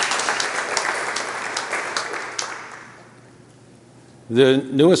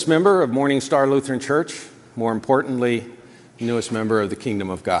of Morning Star Lutheran Church, more importantly, the newest member of the Kingdom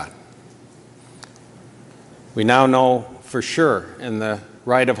of God. We now know for sure in the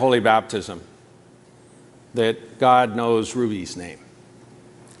rite of holy baptism that God knows Ruby's name.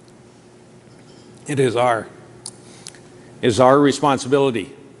 It is our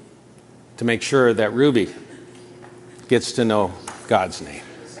responsibility to make sure that Ruby gets to know God's name.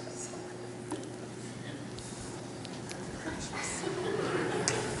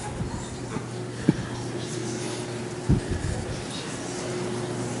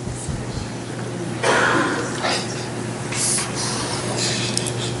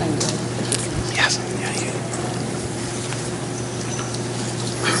 Yes.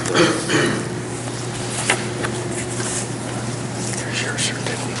 There's your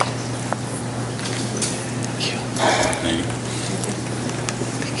certificate. Thank you.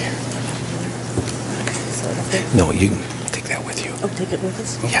 Take care. No, you can take that with you. Oh, take it with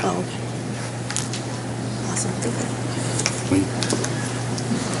us? Yeah. Oh, okay. Awesome. Thank you.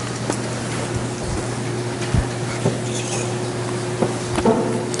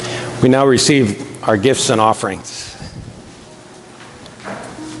 We now receive our gifts and offerings.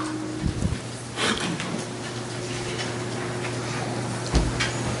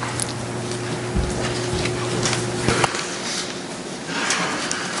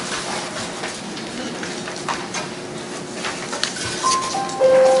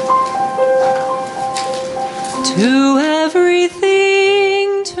 To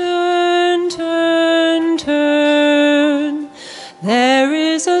everything turn, turn, turn. There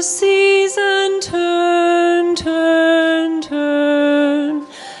is a season, turn, turn, turn.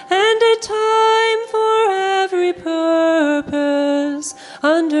 And a time for every purpose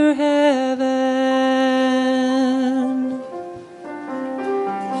under heaven.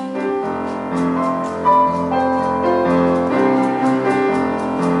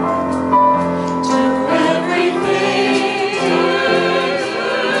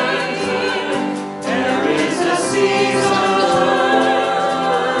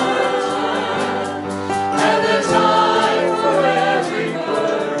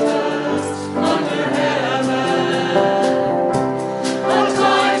 A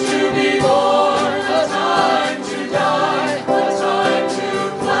time to be born.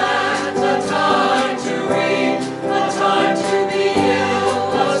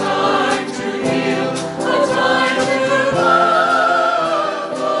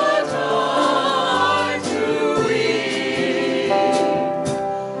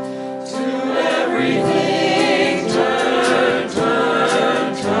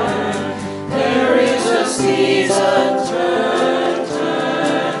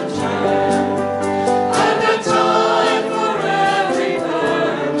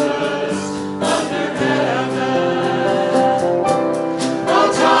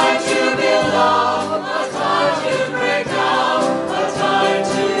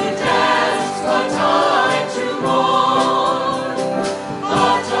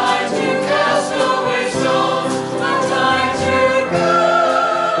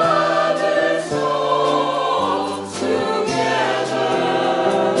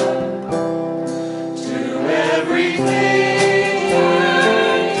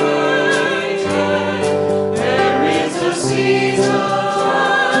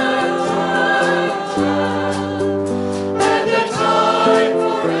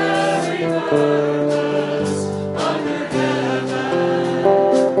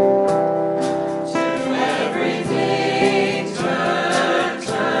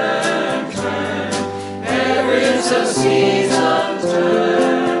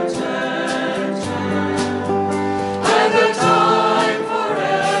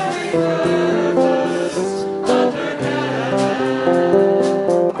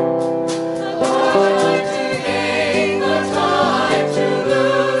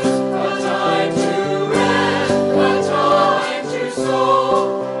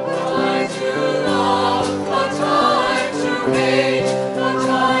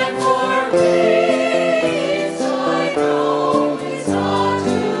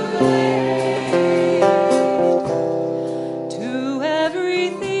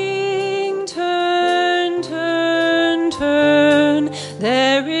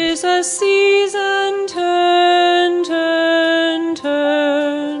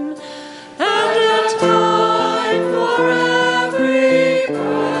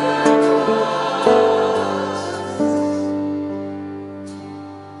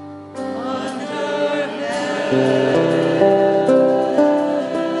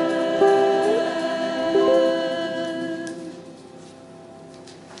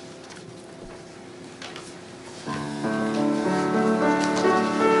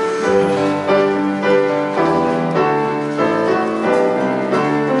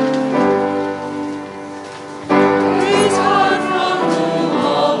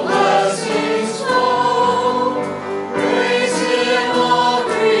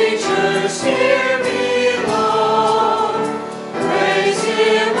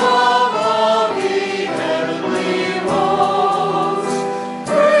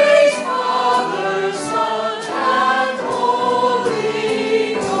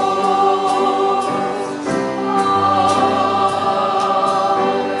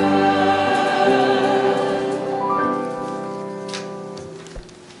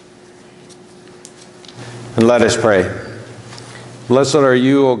 And let us pray. Blessed are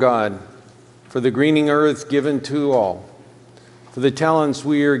you, O God, for the greening earth given to all, for the talents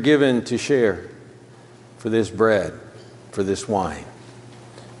we are given to share, for this bread, for this wine.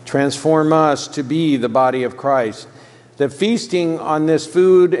 Transform us to be the body of Christ, that feasting on this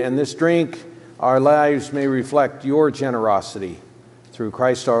food and this drink, our lives may reflect your generosity through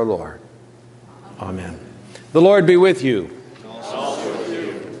Christ our Lord. Amen. The Lord be with you. And also with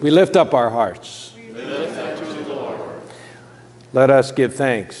you. We lift up our hearts. We lift up to the Lord. Let us give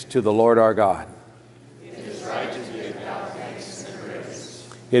thanks to the Lord our God. It is right to give God thanks and praise.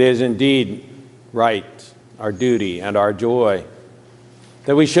 It is indeed right, our duty and our joy,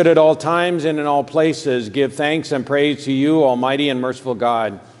 that we should at all times and in all places give thanks and praise to you, Almighty and merciful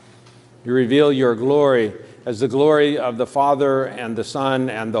God. You reveal your glory as the glory of the Father and the Son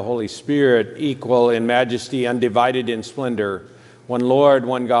and the Holy Spirit, equal in majesty, undivided in splendor, one Lord,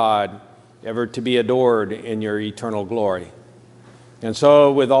 one God, ever to be adored in your eternal glory. And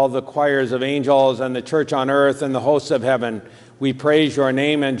so, with all the choirs of angels and the church on earth and the hosts of heaven, we praise your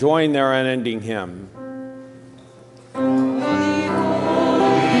name and join their unending hymn.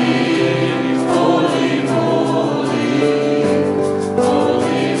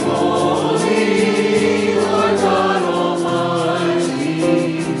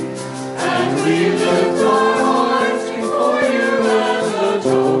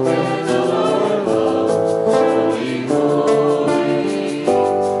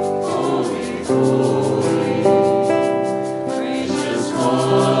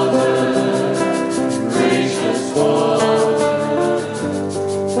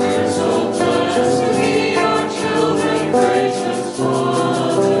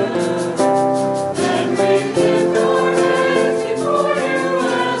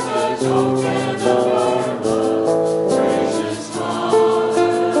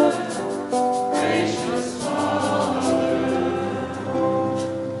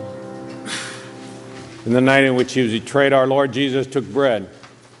 In the night in which he was betrayed, our Lord Jesus took bread.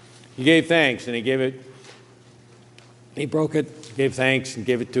 He gave thanks, and he broke it, gave thanks, and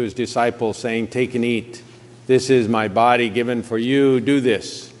gave it to his disciples, saying, "Take and eat. This is my body given for you. Do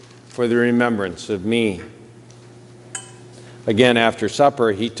this for the remembrance of me." Again, after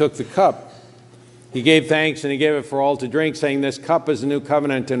supper, he took the cup. He gave thanks, and he gave it for all to drink, saying, "This cup is the new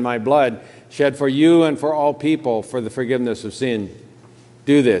covenant in my blood, shed for you and for all people for the forgiveness of sin.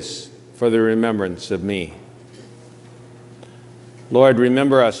 Do this for the remembrance of me." Lord,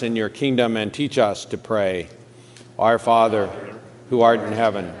 remember us in your kingdom and teach us to pray. Our Father, who art in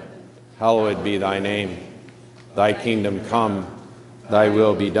heaven, hallowed be thy name. Thy kingdom come, thy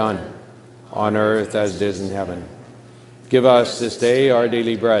will be done, on earth as it is in heaven. Give us this day our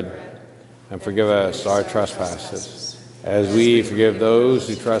daily bread, and forgive us our trespasses, as we forgive those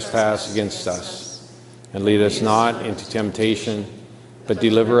who trespass against us. And lead us not into temptation, but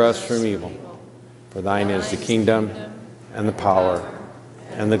deliver us from evil. For thine is the kingdom, and the power,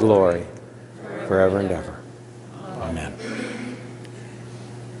 and the glory, forever and ever. Amen.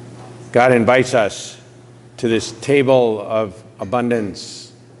 God invites us to this table of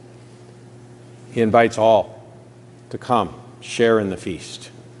abundance. He invites all to come, share in the feast.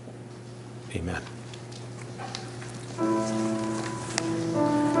 Amen.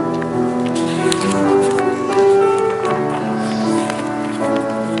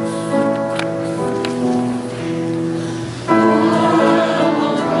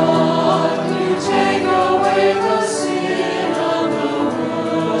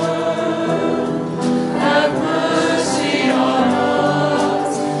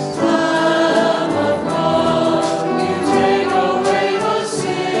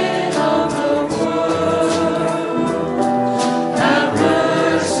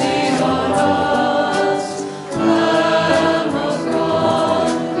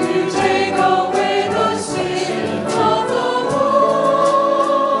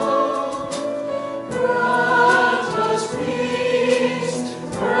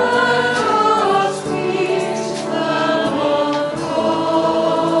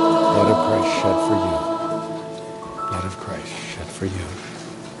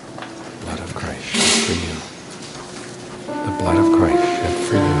 blood of Christ shed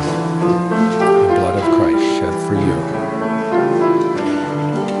for you. The blood of Christ shed for you.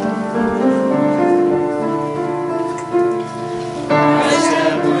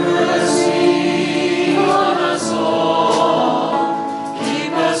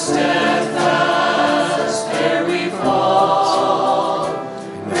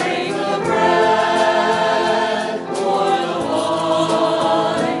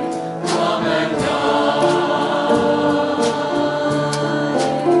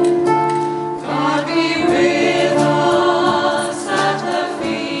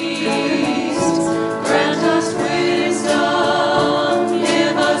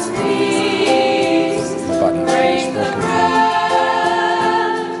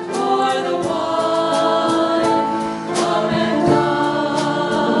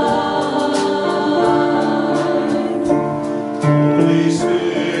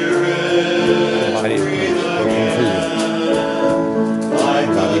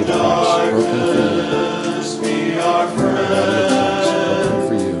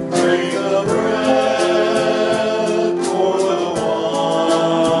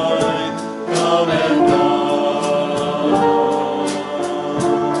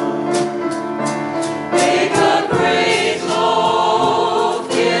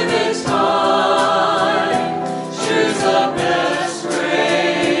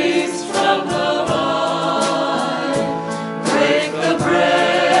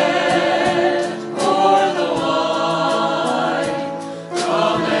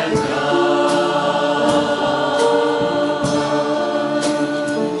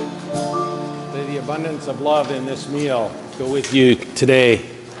 Of love in this meal go with you today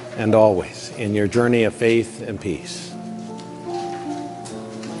and always in your journey of faith and peace. Amen.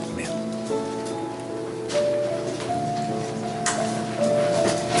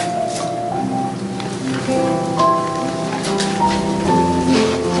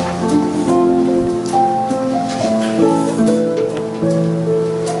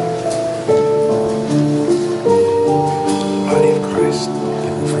 Body of Christ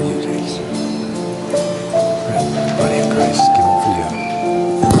given for you, Jesus. Body of Christ given for you.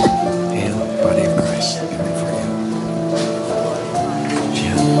 And body of Christ given for you.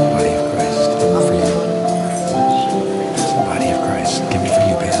 Jen, body of Christ given for you. Body of Christ given for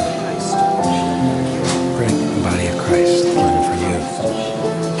you, Ben. Greg, body of Christ given for you.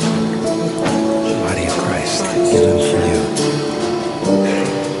 Body of Christ given for you.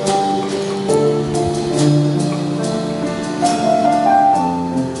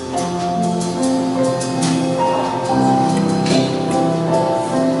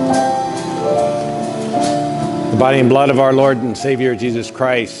 The body and blood of our Lord and Savior Jesus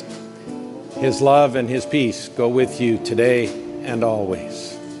Christ, His love and His peace go with you today and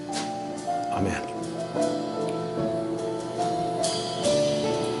always. Amen.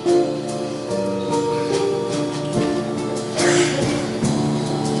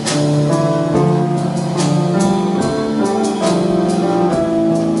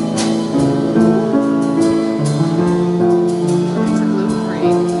 It's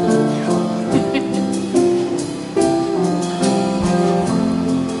gluten-free.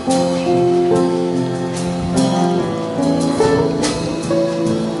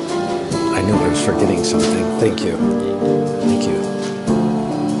 I knew I was forgetting something. Thank you. Thank you.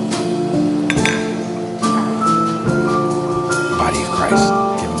 Body of Christ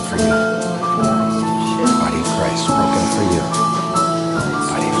given for you. Body of Christ broken for you.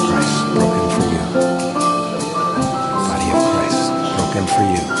 Body of Christ broken for you. Body of Christ broken for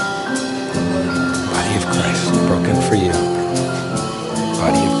you. Body of Christ broken for you.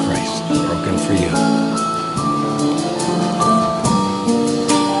 Body of Christ broken for you.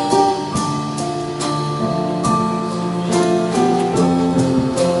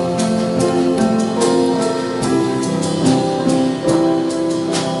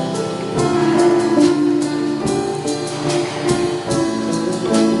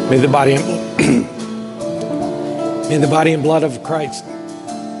 May the body and blood of Christ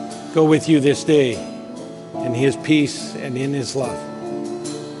go with you this day in His peace and in His love.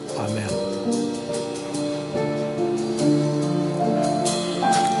 Amen.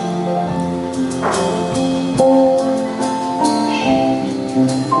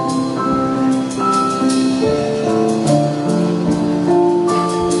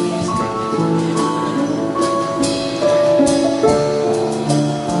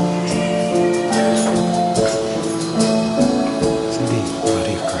 It's indeed the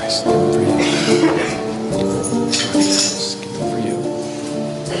body of Christ given for you. Body of Christ given for you.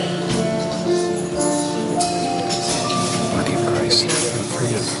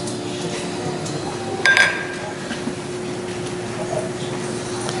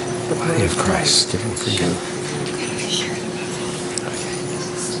 Christ given for you.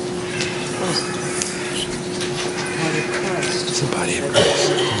 It's the body of Christ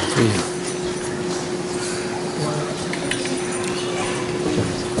given for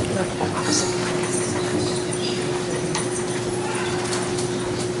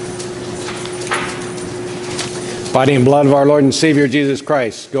you. Body and blood of our Lord and Savior Jesus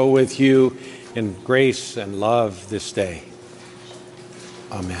Christ go with you in grace and love this day.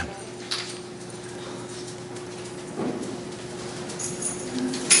 Amen.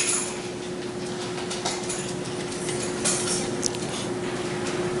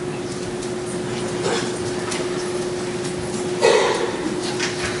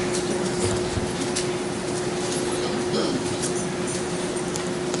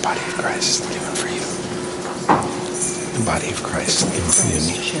 The body of Christ given for you. The body of Christ given for you.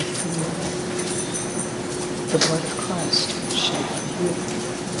 Shed for you. The blood of Christ shed for you.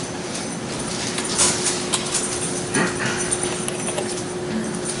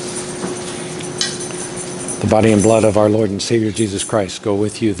 The body and blood of our Lord and Savior Jesus Christ go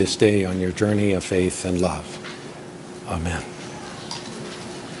with you this day on your journey of faith and love. Amen.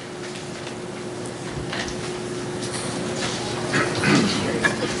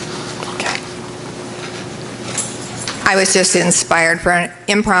 I was just inspired for an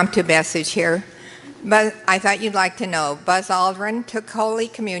impromptu message here, but I thought you'd like to know. Buzz Aldrin took Holy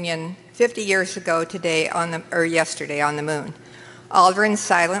Communion 50 years ago yesterday on the moon. Aldrin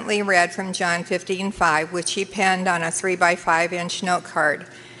silently read from John 15:5, which he penned on a 3x5-inch note card.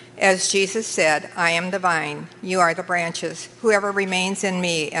 As Jesus said, "I am the vine, you are the branches. Whoever remains in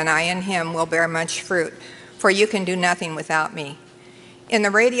me and I in him will bear much fruit, for you can do nothing without me." In the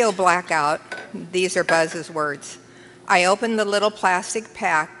radio blackout, these are Buzz's words. "I opened the little plastic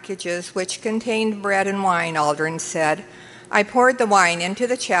packages which contained bread and wine," Aldrin said. "I poured the wine into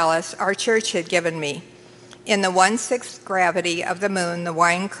the chalice our church had given me. In the 1/6 gravity of the moon, the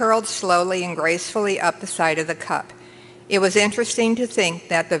wine curled slowly and gracefully up the side of the cup. It was interesting to think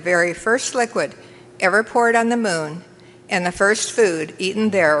that the very first liquid ever poured on the moon and the first food eaten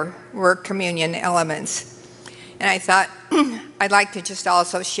there were communion elements." And I thought I'd like to just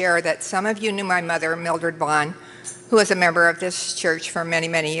also share that some of you knew my mother, Mildred Vaughn, who was a member of this church for many,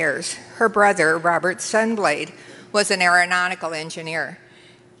 many years. Her brother, Robert Sunblade, was an aeronautical engineer,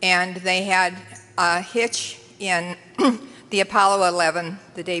 and they had a hitch in the Apollo 11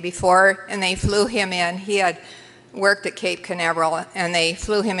 the day before, and they flew him in. He had worked at Cape Canaveral, and they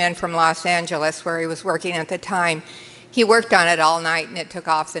flew him in from Los Angeles, where he was working at the time. He worked on it all night, and it took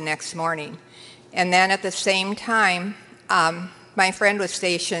off the next morning. And then at the same time, my friend was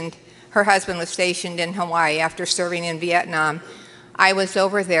stationed, her husband was stationed in Hawaii after serving in Vietnam. I was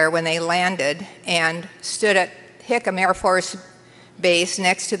over there when they landed and stood at Hickam Air Force Base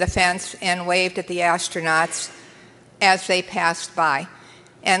next to the fence and waved at the astronauts as they passed by.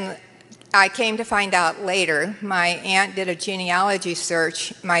 And I came to find out later, my aunt did a genealogy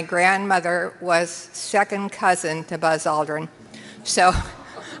search. My grandmother was second cousin to Buzz Aldrin. So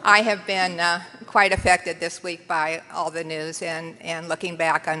I have been quite affected this week by all the news and looking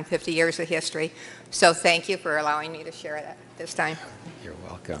back on 50 years of history. So thank you for allowing me to share that this time. You're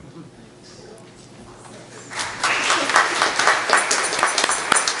welcome.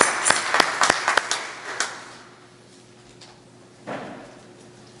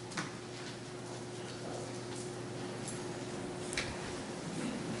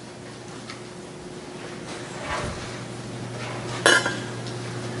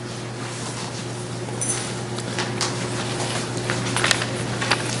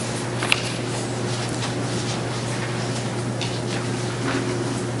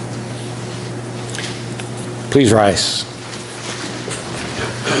 Please rise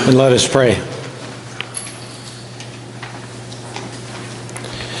and let us pray.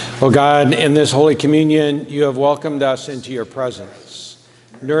 O God, in this Holy Communion, you have welcomed us into your presence,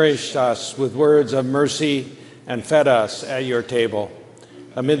 nourished us with words of mercy, and fed us at your table.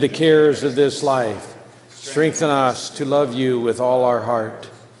 Amid the cares of this life, strengthen us to love you with all our heart,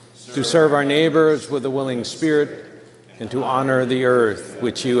 to serve our neighbors with a willing spirit, and to honor the earth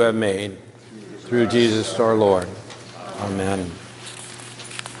which you have made. Through Jesus our Lord. Amen.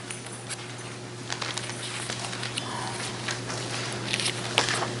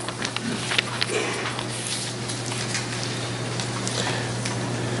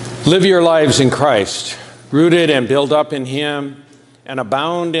 Live your lives in Christ, rooted and built up in Him, and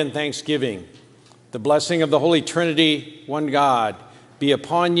abound in thanksgiving. The blessing of the Holy Trinity, one God, be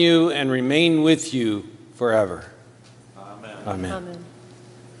upon you and remain with you forever. Amen. Amen. Amen.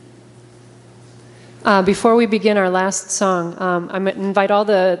 Before we begin our last song, I'm going to invite all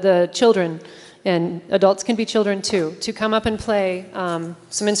the children, and adults can be children too, to come up and play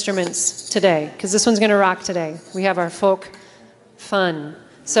some instruments today, because this one's going to rock today. We have our folk fun.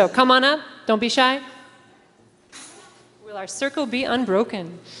 So come on up. Don't be shy. Will our circle be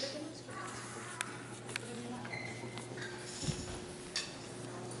unbroken?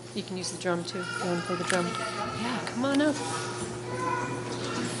 You can use the drum too, if you want to play the drum. Yeah, come on up.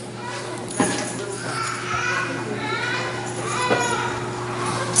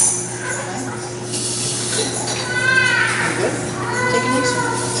 Take it easy.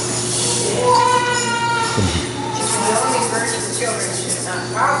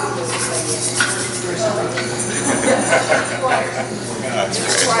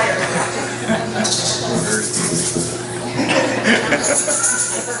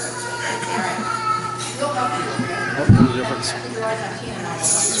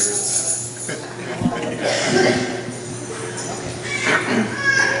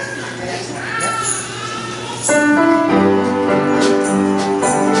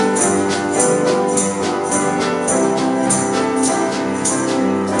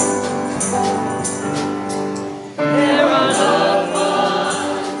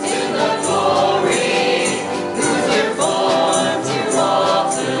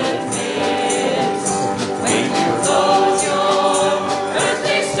 Close your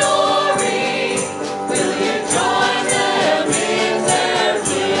earthly store.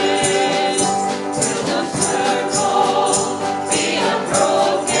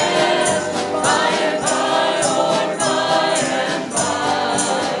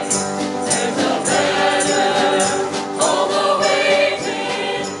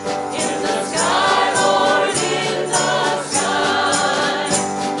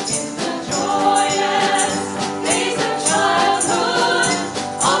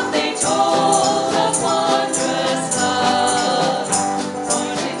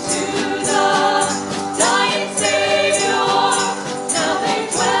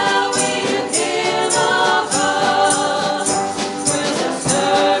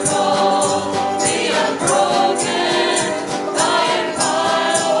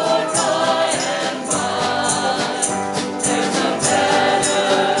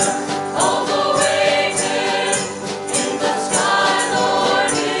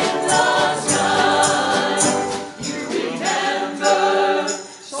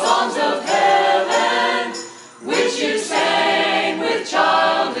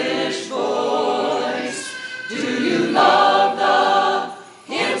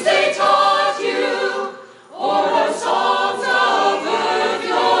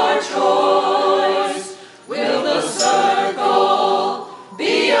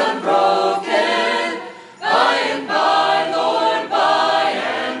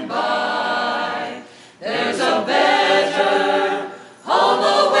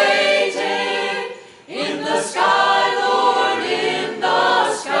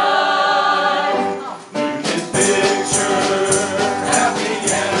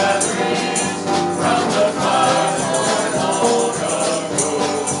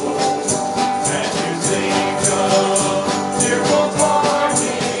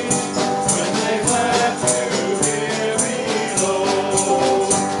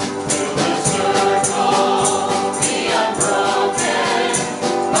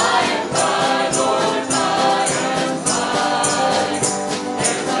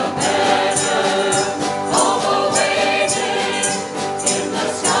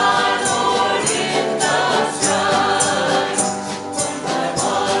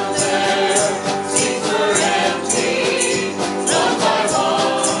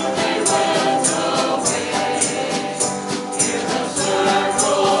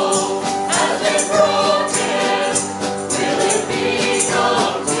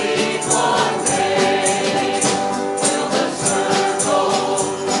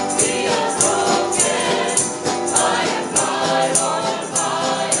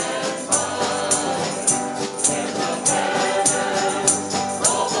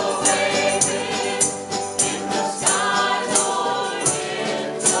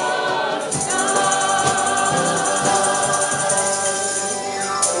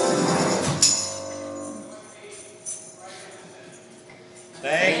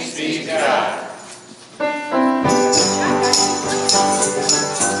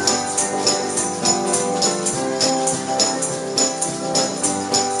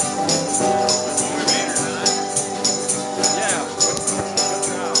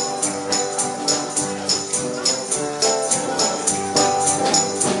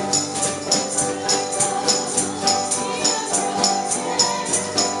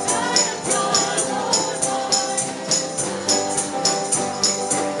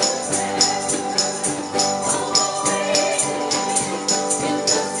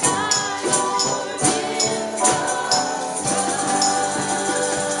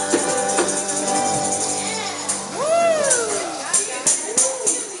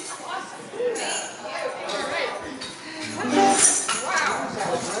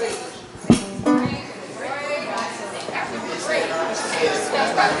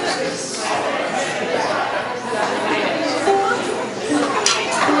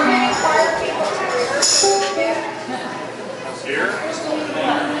 Here?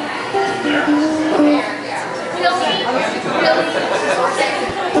 There?